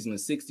 50s and the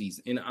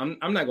 60s, and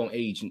I'm not gonna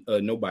age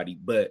nobody,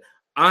 but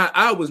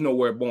I was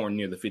nowhere born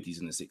near the 50s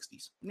and the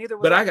 60s. Neither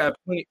was but I got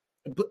plenty.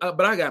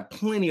 But I got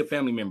plenty of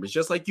family members,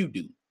 just like you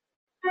do,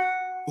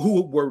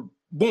 who were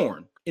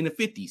born in the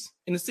 50s,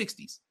 in the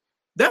 60s.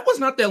 That was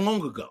not that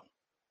long ago,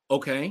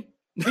 okay?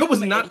 That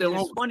was not that long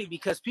ago. It's funny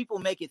because people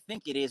make it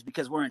think it is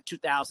because we're in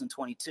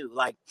 2022.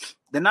 Like,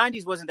 the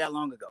 90s wasn't that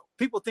long ago.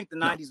 People think the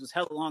 90s was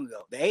hella long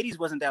ago. The 80s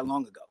wasn't that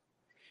long ago.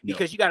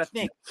 Because you got to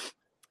think,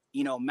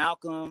 you know,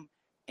 Malcolm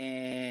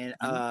and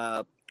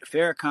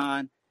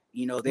Farrakhan,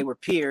 you know, they were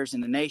peers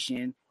in the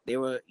nation. They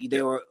were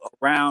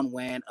around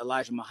when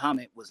Elijah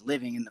Muhammad was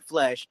living in the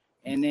flesh,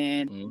 and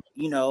then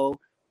you know,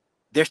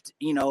 there's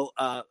Minister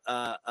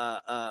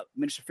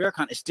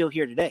Farrakhan is still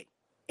here today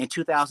in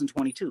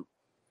 2022.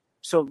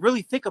 So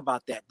really think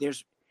about that.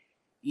 There's,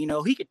 you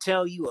know, he could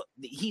tell you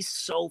he's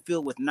so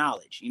filled with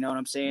knowledge. You know what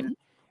I'm saying?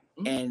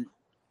 And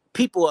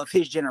people of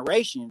his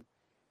generation,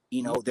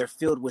 you know, they're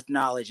filled with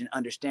knowledge and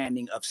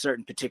understanding of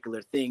certain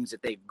particular things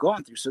that they've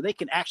gone through. So they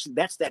can actually,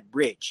 that's that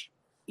bridge,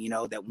 you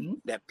know,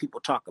 that people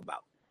talk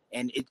about.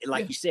 And it,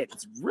 like you said,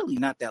 it's really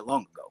not that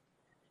long ago.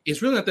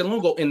 It's really not that long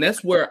ago. And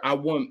that's where I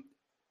want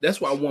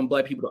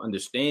Black people to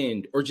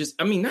understand, or just,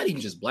 I mean, not even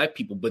just Black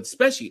people, but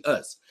especially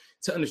us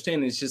to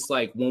understand. It's just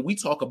like, when we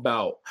talk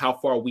about how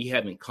far we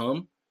haven't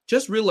come,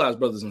 just realize,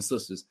 brothers and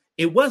sisters,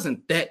 it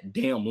wasn't that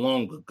damn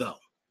long ago.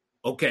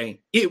 Okay.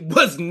 It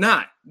was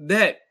not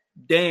that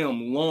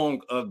damn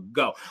long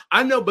ago.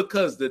 I know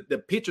because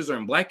the pictures are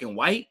in black and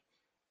white,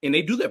 and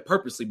they do that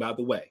purposely, by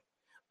the way.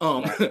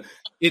 And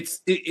if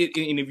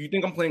you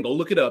think I'm playing, go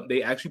look it up.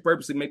 They actually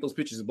purposely make those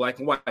pictures in black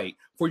and white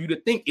for you to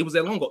think it was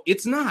that long ago.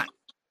 It's not.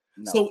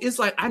 No. So it's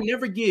like I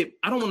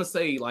don't want to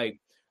say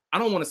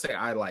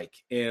I like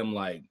am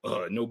like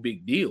no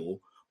big deal.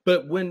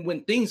 But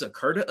when things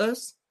occur to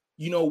us,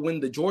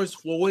 when the George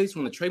Floyds,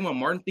 when the Trayvon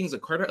Martin things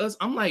occur to us,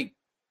 I'm like,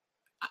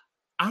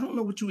 I don't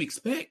know what you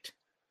expect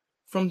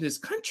from this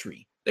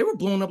country. They were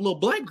blowing up little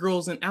black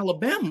girls in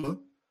Alabama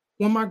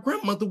when my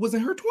grandmother was in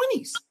her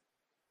 20s.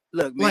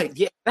 Look, man,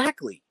 yeah,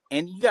 exactly.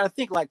 And you got to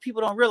think, like,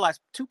 people don't realize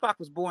Tupac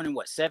was born in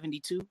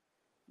 72?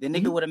 The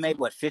nigga would have made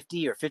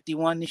 50 or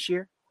 51 this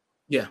year?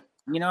 Yeah.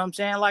 You know what I'm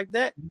saying? Like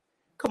that?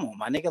 Come on,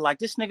 my nigga. Like,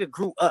 this nigga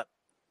grew up.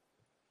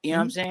 You know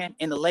what I'm saying?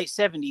 In the late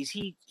 70s,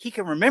 he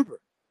can remember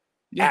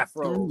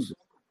afros,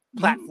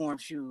 platform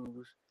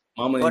shoes,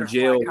 mama in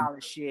jail, collar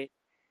shit.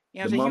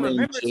 You know what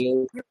I'm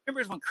saying? He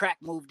remembers when crack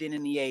moved in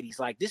the 80s.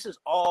 Like, this is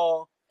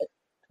all.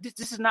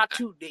 This is not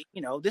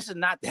this is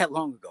not that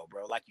long ago,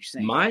 bro. Like you're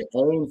saying. My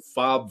own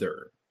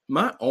father.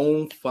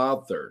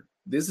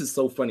 This is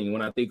so funny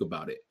when I think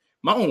about it.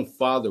 My own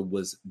father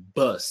was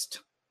bused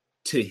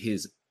to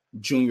his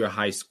junior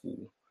high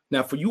school.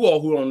 Now, for you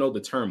all who don't know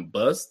the term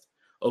bust,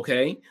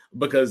 okay,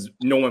 because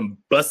no one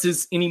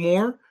buses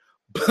anymore,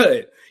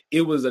 but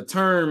it was a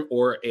term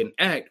or an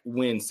act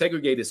when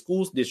segregated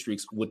schools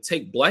districts would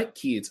take black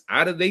kids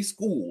out of their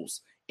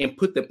schools and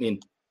put them in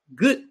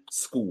good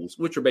schools,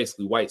 which are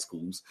basically white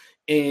schools,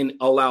 and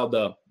allow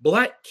the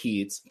black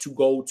kids to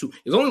go to,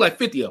 it's only like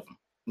 50 of them,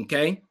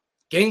 okay?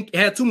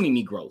 Had too many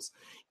Negroes.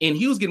 And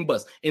he was getting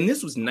bused. And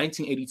this was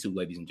 1982,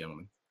 ladies and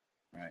gentlemen.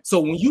 Right.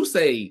 So when you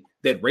say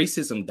that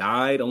racism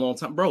died a long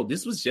time, bro,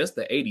 this was just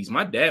the 80s.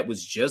 My dad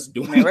was just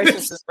doing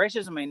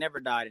racism ain't never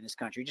died in this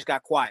country. It just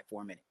got quiet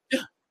for a minute.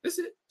 Yeah, that's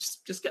it.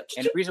 Just got.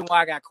 And the reason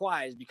why I got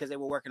quiet is because they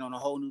were working on a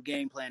whole new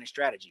game plan and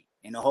strategy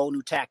and a whole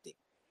new tactic.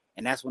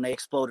 And that's when they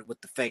exploded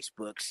with the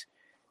Facebooks,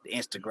 the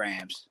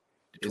Instagrams,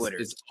 the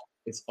Twitters.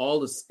 It's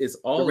all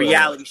the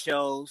reality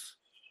shows,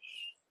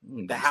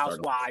 the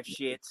housewife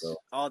shit,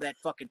 all that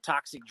fucking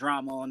toxic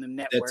drama on the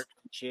network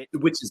and shit.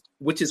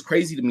 Which is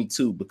crazy to me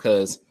too,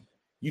 because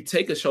you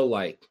take a show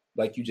like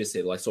you just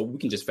said, like, so we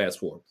can just fast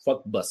forward.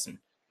 Fuck busing,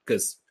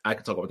 because I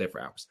could talk about that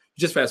for hours.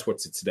 You just fast forward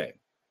to today.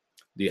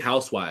 The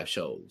housewife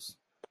shows,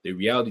 the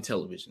reality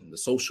television, the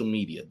social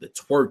media, the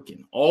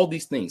twerking, all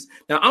these things.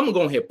 Now, I'm going to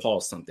go ahead and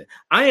pause something.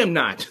 I am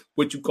not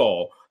what you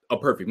call a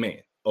perfect man,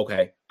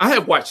 okay? I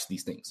have watched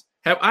these things.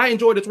 Have I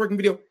enjoyed a twerking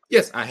video?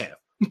 Yes, I have.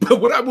 But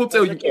what I will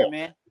tell you,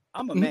 man,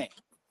 I'm a man.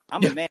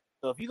 I'm a man.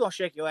 So if you're going to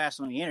shake your ass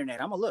on the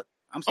internet, I'm going to look.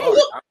 I'm sorry.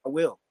 I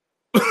will.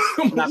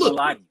 I'm not going to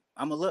lie to you.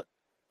 I'm going to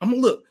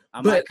look.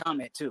 I might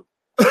comment too.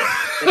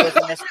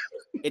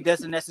 It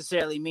doesn't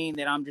necessarily mean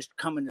that I'm just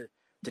coming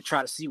to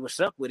try to see what's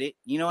up with it.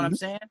 You know what I'm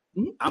saying?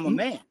 I'm a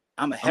man.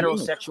 I'm a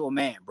heterosexual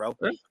man, bro.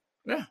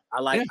 Yeah. I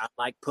like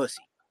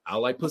pussy. I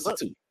like pussy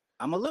too.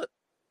 I'm a look.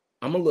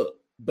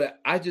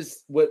 But I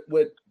just what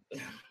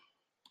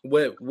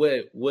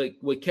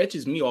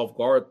catches me off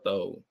guard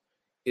though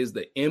is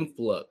the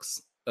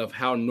influx of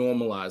how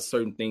normalized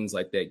certain things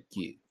like that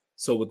get.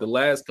 So with the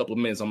last couple of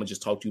minutes, I'm gonna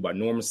just talk to you about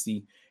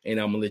normalcy, and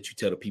I'm gonna let you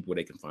tell the people where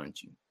they can find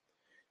you.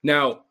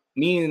 Now,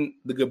 me and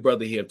the good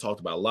brother here have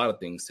talked about a lot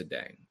of things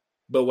today.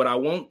 But what I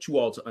want you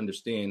all to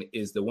understand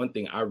is the one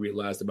thing I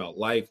realized about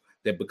life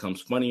that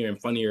becomes funnier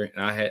and funnier,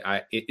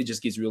 and it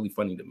just gets really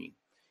funny to me,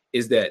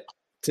 is that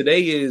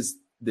today is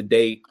the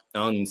day. I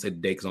don't even say the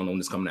day because I don't know when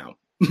it's coming out,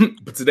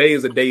 but today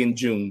is a day in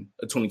June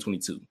of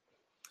 2022.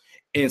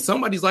 In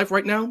somebody's life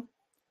right now,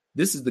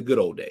 this is the good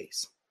old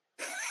days.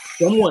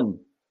 Someone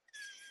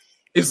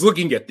is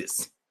looking at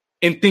this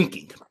and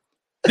thinking,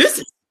 "This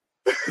is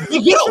the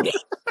good old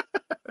days."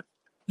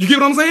 You get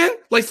what I'm saying?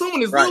 Like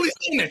someone is really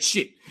saying that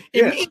shit.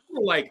 And me,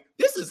 like,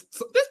 this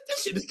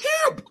shit is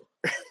terrible.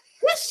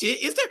 This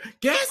shit is there.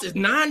 Gas is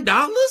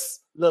 $9.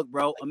 Look,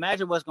 bro,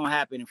 imagine what's gonna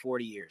happen in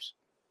 40 years.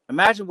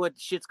 Imagine what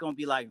shit's gonna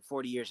be like in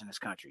 40 years in this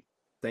country.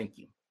 Thank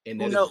you.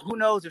 And who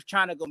knows if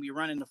China gonna be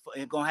running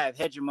and gonna have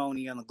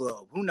hegemony on the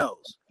globe? Who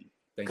knows?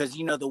 Because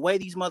the way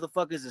these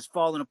motherfuckers is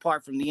falling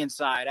apart from the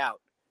inside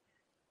out,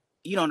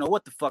 you don't know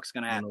what the fuck's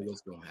gonna happen. I don't know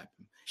what's gonna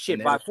happen.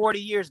 Shit, by 40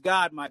 years,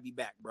 God might be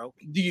back, bro.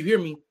 Do you hear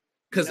me?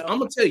 Because I'm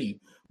gonna tell you,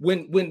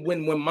 when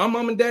my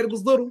mom and daddy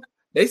was little,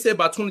 they said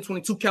by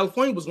 2022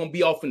 California was gonna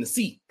be off in the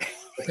sea.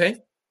 Okay,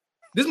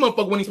 this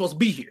motherfucker wasn't supposed to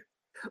be here,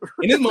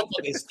 and this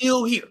motherfucker is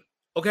still here.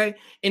 Okay,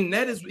 and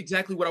that is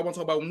exactly what I want to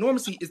talk about with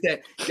normalcy. Is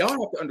that y'all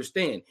have to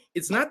understand?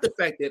 It's not the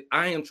fact that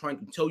I am trying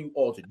to tell you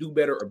all to do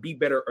better or be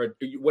better or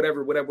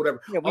whatever.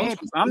 Yeah,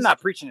 I'm not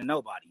preaching to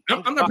nobody.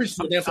 I'm not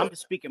preaching to them. I'm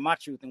just speaking my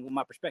truth and with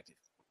my perspective.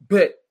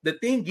 But the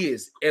thing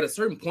is, at a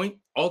certain point,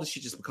 all this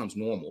shit just becomes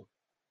normal.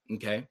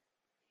 Okay.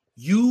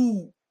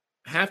 You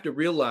have to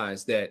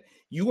realize that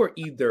you are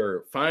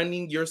either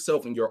finding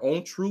yourself in your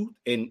own truth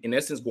and in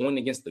essence going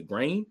against the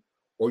grain,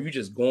 or you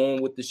just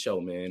going with the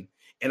show, man.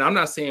 And I'm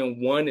not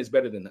saying one is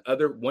better than the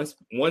other. One's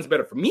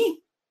better for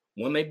me.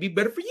 One may be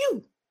better for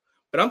you.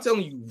 But I'm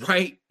telling you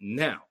right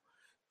now,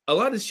 a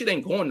lot of this shit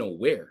ain't going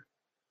nowhere.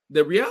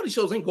 The reality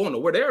shows ain't going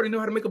nowhere. They already know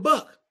how to make a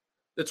buck.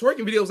 The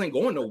twerking videos ain't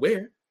going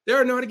nowhere. They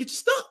already know how to get you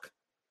stuck.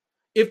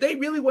 If they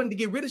really wanted to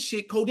get rid of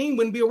shit, codeine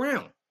wouldn't be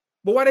around.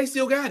 But why they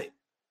still got it?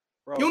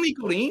 Bro, you don't need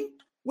codeine.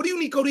 What do you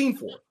need codeine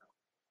for?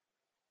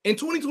 In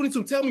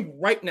 2022, tell me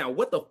right now,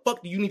 what the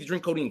fuck do you need to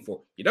drink codeine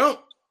for? You don't.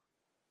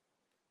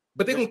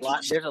 But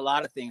there's a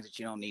lot of things that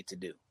you don't need to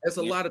do. There's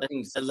a lot of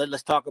things.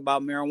 Let's talk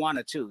about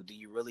marijuana too. Do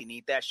you really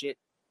need that shit?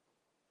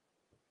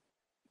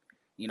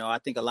 You know, I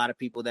think a lot of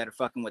people that are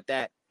fucking with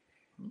that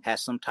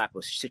has some type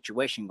of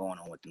situation going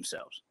on with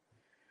themselves.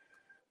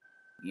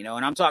 You know,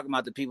 and I'm talking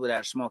about the people that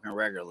are smoking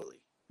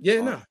regularly.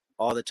 Yeah,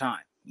 all the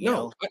time.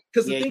 You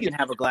because the thing you can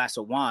have a glass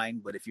of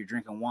wine, but if you're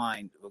drinking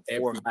wine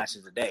 4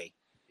 glasses a day,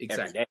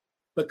 exactly. Every day,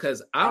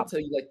 because I'll tell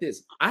you like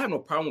this, I have no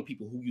problem with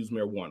people who use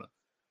marijuana,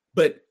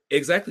 but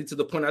exactly to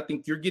the point I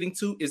think you're getting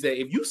to is that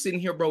if you sitting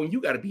here, bro, and you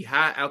got to be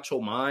high out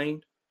your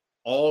mind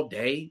all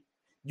day,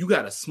 you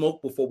got to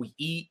smoke before we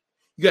eat,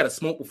 you got to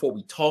smoke before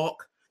we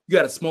talk, you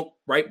got to smoke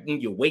right when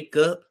you wake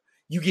up.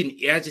 You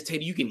getting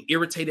agitated, you getting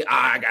irritated.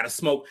 I gotta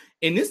smoke.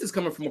 And this is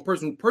coming from a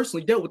person who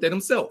personally dealt with that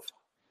himself.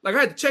 Like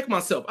I had to check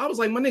myself. I was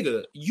like, my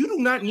nigga, you do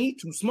not need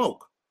to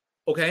smoke.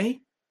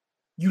 Okay.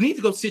 You need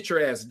to go sit your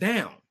ass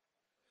down.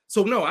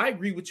 So no, I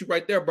agree with you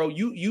right there, bro.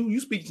 You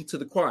speaking to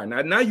the choir.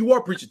 Now you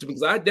are preaching to me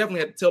because I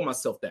definitely had to tell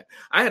myself that.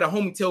 I had a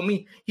homie tell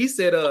me, he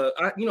said,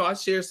 I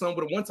shared something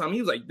with him one time.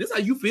 He was like, this how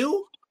you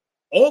feel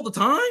all the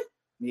time?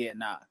 Yeah,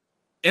 nah.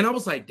 And I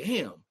was like,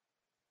 damn,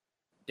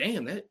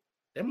 that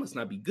must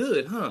not be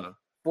good, huh?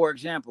 For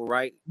example,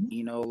 right?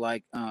 You know,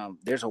 like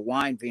there's a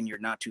wine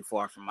vineyard not too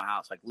far from my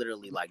house, like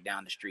literally like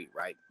down the street,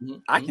 right? Mm-hmm.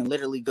 I can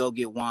literally go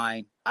get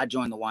wine. I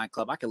joined the wine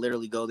club. I can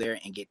literally go there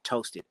and get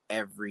toasted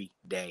every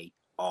day,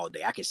 all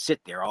day. I could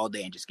sit there all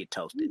day and just get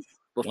toasted.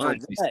 But for what?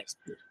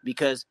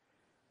 Because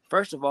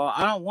first of all,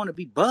 I don't want to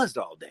be buzzed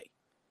all day.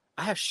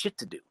 I have shit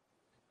to do.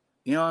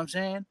 You know what I'm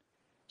saying?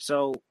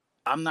 So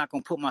I'm not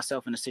going to put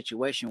myself in a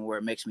situation where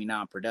it makes me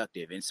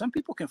non-productive. And some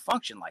people can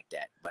function like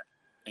that, but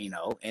you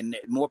know, and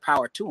more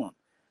power to them.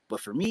 But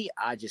for me,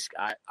 I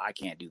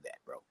can't do that,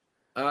 bro.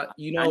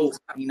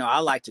 I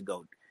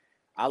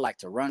like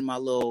to run my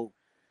little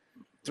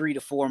 3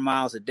 to 4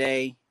 miles a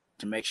day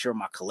to make sure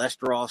my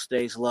cholesterol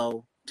stays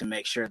low, to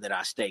make sure that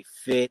I stay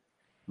fit,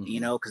 you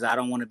know, because I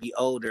don't want to be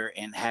older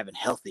and having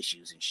health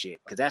issues and shit.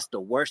 Because that's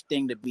the worst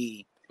thing to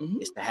be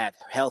is to have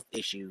health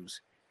issues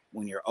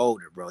when you're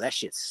older, bro. That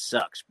shit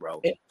sucks,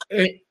 bro.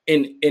 And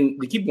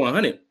to keep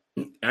 100,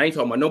 I ain't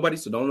talking about nobody,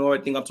 so don't know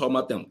everything I'm talking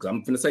about them because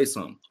I'm finna say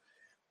something.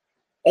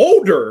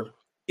 Older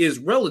is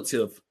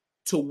relative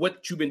to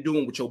what you've been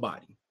doing with your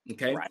body,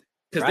 okay?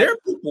 Because there are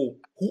people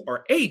who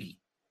are 80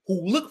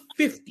 who look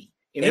 50,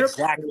 and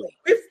exactly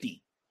there are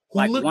 50 who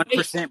like look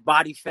 1% 80.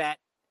 Body fat.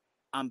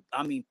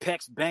 I mean,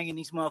 pecs banging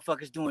these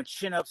motherfuckers doing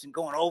chin-ups and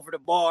going over the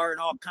bar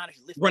and all kind of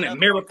running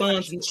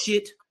marathons and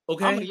shit.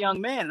 Okay, I'm a young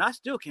man and I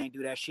still can't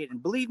do that shit.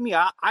 And believe me,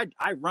 I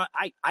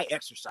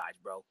exercise,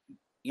 bro.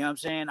 You know what I'm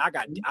saying?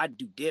 I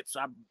do dips.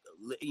 I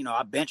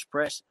bench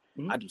press.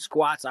 I do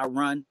squats. I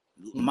run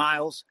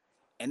miles.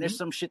 And there's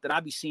some shit that I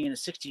be seeing a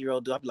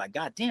 60-year-old do. I be like,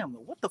 God damn,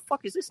 what the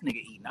fuck is this nigga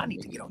eating? I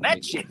need to get on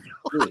that shit.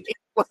 Good.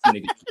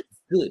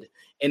 Good.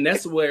 And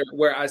that's where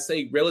I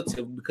say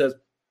relative, because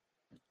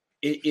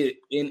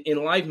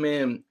in life,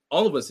 man,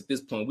 all of us at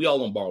this point, we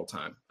all on borrowed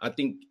time. I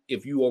think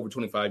if you over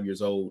 25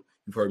 years old,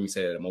 you've heard me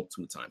say that a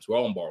multitude of times. We're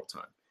all on borrowed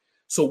time.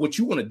 So what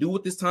you want to do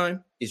with this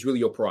time is really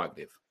your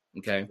prerogative.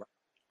 Okay.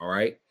 All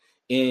right.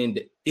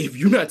 And if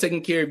you're not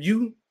taking care of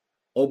you,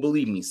 oh,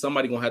 believe me,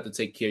 somebody gonna have to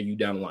take care of you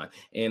down the line.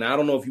 And I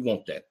don't know if you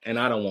want that. And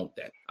I don't want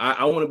that.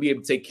 I want to be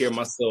able to take care of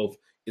myself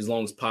as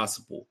long as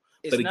possible.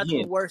 It's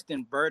nothing worse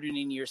than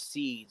burdening your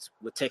seeds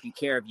with taking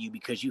care of you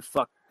because you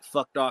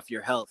fucked off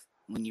your health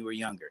when you were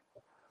younger,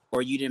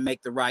 or you didn't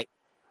make the right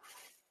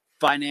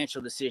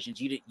financial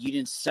decisions. You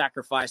didn't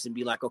sacrifice and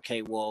be like,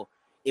 okay, well,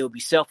 it would be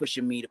selfish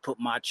of me to put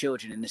my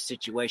children in this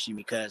situation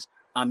because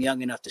I'm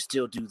young enough to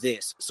still do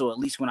this. So at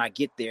least when I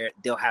get there,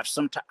 they'll have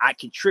some time. I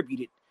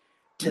contributed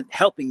to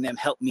helping them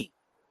help me,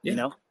 you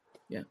know?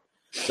 Yeah.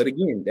 But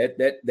again,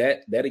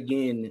 that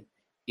again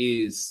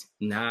is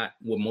not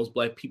what most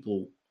Black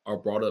people are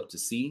brought up to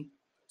see.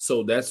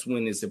 So that's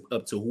when it's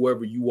up to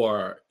whoever you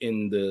are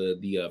in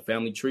the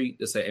family tree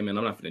to say, hey man,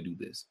 I'm not going to do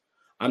this.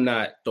 I'm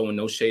not throwing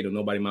no shade on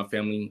nobody in my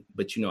family,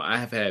 but you know, I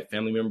have had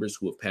family members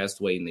who have passed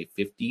away in their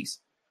 50s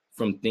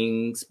from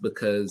things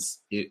because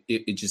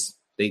it just,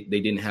 they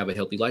didn't have a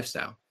healthy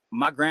lifestyle.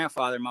 My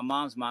grandfather, my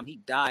mom's mom, he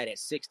died at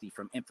 60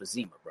 from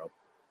emphysema, bro.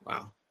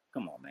 Wow.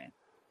 Come on, man.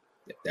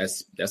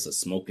 That's a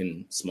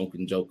smoking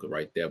joker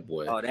right there,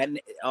 boy.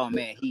 Oh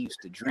man, he used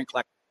to drink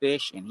like a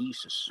fish and he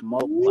used to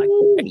smoke like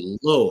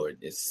Lord,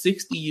 it's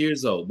 60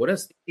 years old. Well,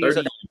 that's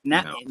 30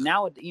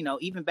 now, you know,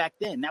 even back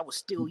then, that was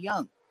still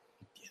young.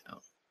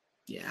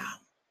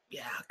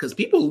 Yeah, because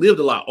people lived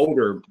a lot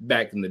older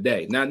back in the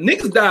day. Now,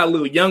 niggas die a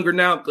little younger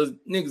now because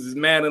niggas is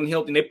mad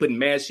unhealthy and they putting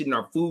mad shit in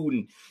our food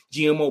and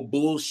GMO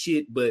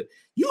bullshit. But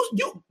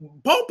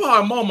Papa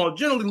and Mama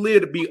generally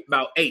live to be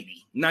about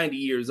 80, 90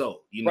 years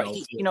old. You know,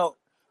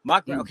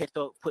 right. Okay,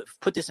 so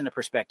put this into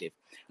perspective.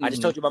 I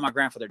just told you about my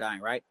grandfather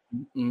dying, right?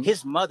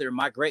 His mother,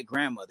 my great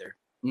grandmother,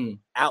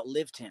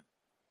 outlived him.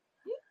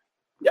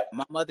 Yeah,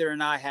 my mother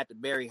and I had to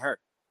bury her,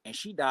 and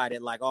she died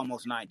at like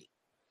almost 90.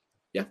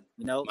 Yeah,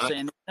 so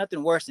and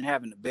nothing worse than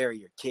having to bury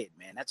your kid,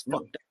 man. That's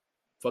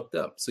fucked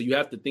up. So you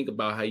have to think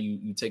about how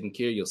you taking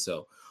care of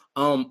yourself.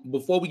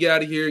 Before we get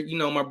out of here,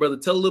 my brother,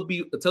 tell the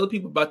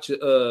people about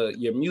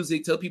your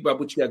music. Tell people about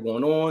what you got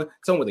going on.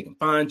 Tell them where they can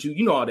find you.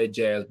 You know all that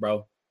jazz,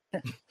 bro.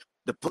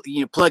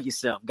 Plug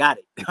yourself. Got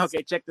it.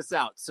 Okay, check this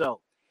out.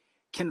 So,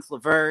 Kenneth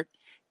LaVerd,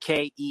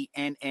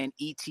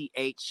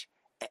 KENNETH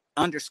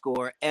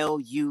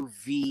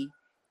 _LUVEERD.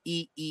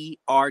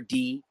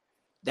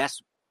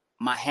 That's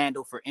my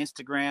handle for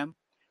Instagram.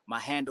 My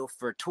handle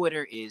for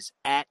Twitter is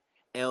at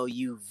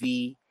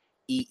LUVEERD.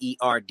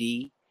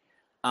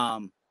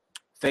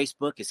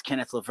 Facebook is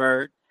Kenneth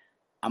LaVerd.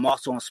 I'm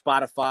also on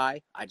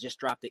Spotify. I just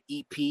dropped the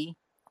EP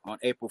on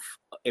April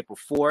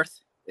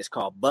 4th. It's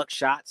called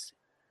Buckshots.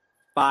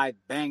 5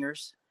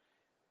 bangers.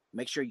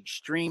 Make sure you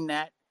stream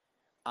that.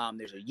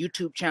 There's a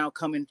YouTube channel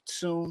coming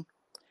soon.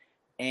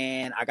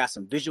 And I got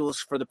some visuals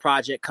for the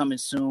project coming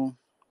soon.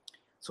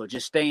 So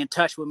just stay in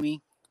touch with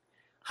me.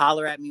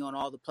 Holler at me on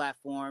all the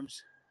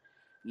platforms.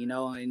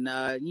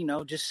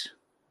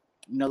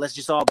 Let's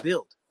just all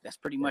build. That's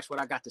pretty much what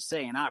I got to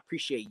say. And I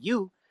appreciate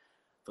you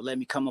for letting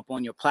me come up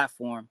on your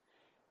platform.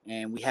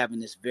 And we having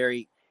this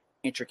very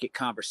intricate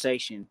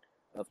conversation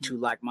of two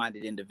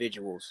like-minded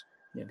individuals,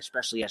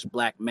 especially as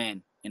Black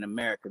men in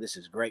America. This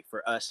is great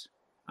for us.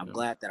 I'm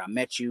glad that I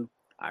met you.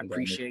 I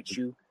appreciate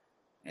you.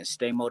 And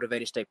stay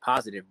motivated, stay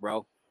positive,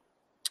 bro.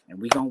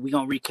 And we gonna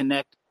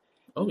reconnect.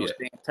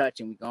 Stay in touch,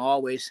 and we can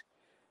always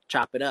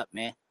chop it up,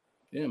 man.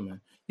 Yeah,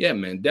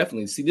 man.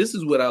 Definitely. See, this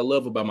is what I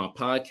love about my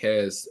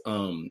podcast.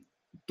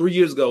 3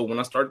 years ago, when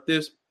I started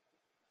this,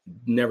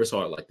 never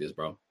saw it like this,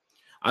 bro.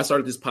 I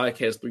started this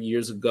podcast 3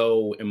 years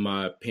ago in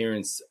my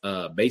parents'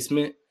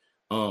 basement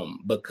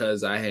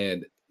because I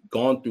had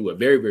gone through a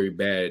very, very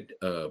bad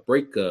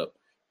breakup,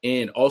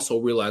 and also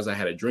realized I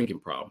had a drinking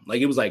problem.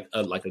 Like it was like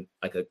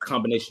a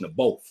combination of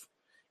both.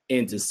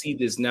 And to see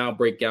this now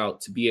break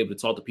out, to be able to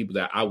talk to people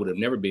that I would have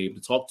never been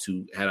able to talk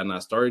to had I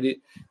not started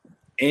it,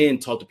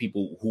 and talk to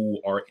people who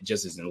are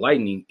just as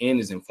enlightening and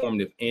as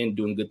informative and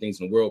doing good things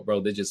in the world, bro,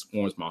 that just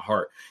warms my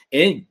heart.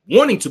 And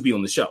wanting to be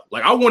on the show.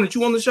 Like I wanted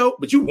you on the show,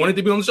 but you wanted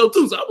to be on the show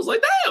too. So I was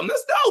like, damn,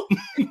 that's dope.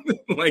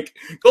 Like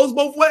goes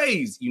both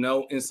ways,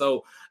 And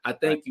so I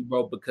thank you,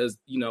 bro, because,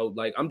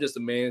 like I'm just a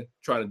man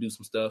trying to do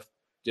some stuff.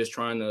 Just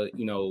trying to,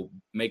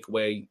 make a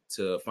way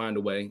to find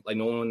a way. Like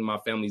no one in my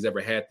family's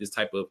ever had this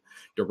type of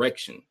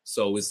direction.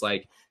 So it's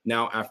like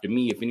now after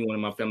me, if anyone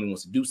in my family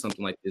wants to do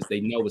something like this, they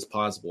know it's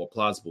possible or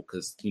plausible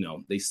because,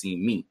 they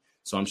seen me.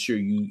 So I'm sure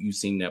you've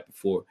seen that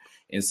before.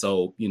 And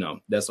so,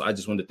 that's why I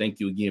just wanted to thank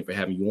you again for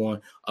having you on.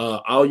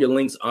 All your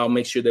links, I'll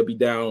make sure they'll be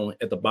down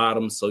at the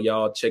bottom. So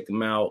y'all check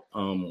them out.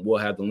 We'll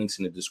have the links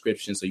in the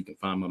description so you can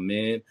find my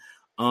man.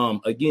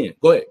 Again,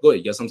 go ahead.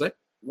 Yes, I'm saying.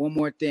 One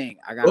more thing.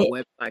 I got a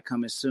website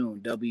coming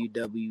soon,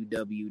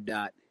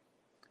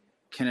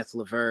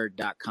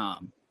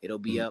 www.kennethlaverd.com. It'll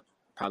be up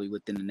probably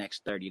within the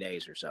next 30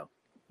 days or so.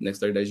 Next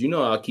 30 days.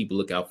 I'll keep a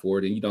lookout for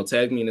it. And,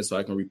 tag me in it so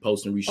I can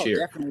repost and reshare.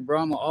 Definitely, bro.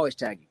 I'm going to always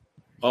tag you.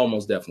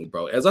 Almost definitely,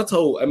 bro. As I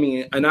told, I'm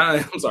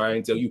sorry, I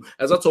didn't tell you.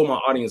 As I told my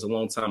audience a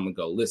long time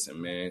ago,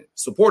 listen, man,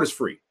 support is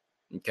free.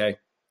 Okay?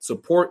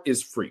 Support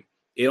is free.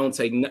 It don't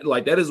take,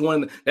 like, that is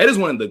one of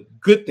the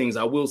good things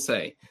I will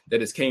say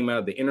that has came out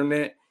of the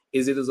internet.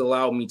 Is it has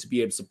allowed me to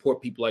be able to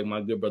support people like my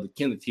good brother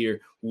Kenneth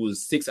here, who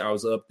is 6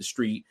 hours up the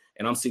street,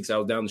 and I'm 6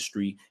 hours down the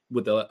street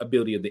with the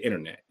ability of the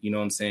internet, you know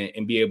what I'm saying?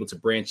 And be able to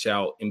branch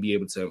out and be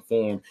able to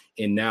inform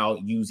and now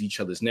use each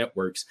other's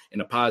networks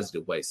in a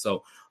positive way.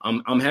 So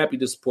I'm happy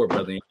to support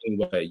brother in any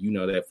way,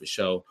 that for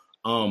sure.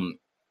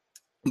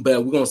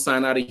 But we're going to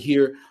sign out of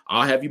here.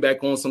 I'll have you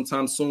back on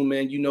sometime soon,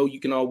 man. You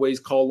can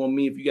always call on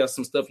me if you got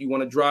some stuff you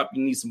want to drop.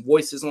 You need some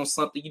voices on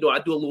something. I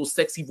do a little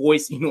sexy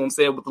voice, you know what I'm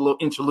saying, with the little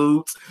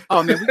interludes.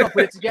 Oh, man, we're going to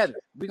put it together.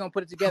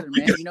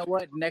 Man. You know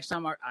what? Next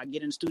time I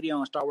get in the studio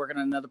and start working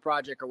on another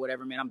project or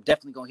whatever, man, I'm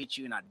definitely going to hit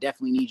you, and I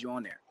definitely need you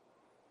on there.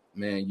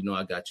 Man,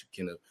 I got you,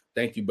 Kenneth.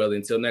 Thank you, brother.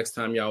 Until next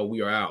time, y'all,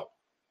 we are out.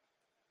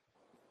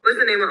 What's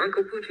the name of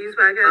Uncle Poochie's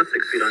podcast?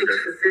 6 Feet Under.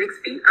 6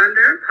 Feet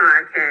Under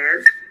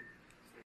podcast.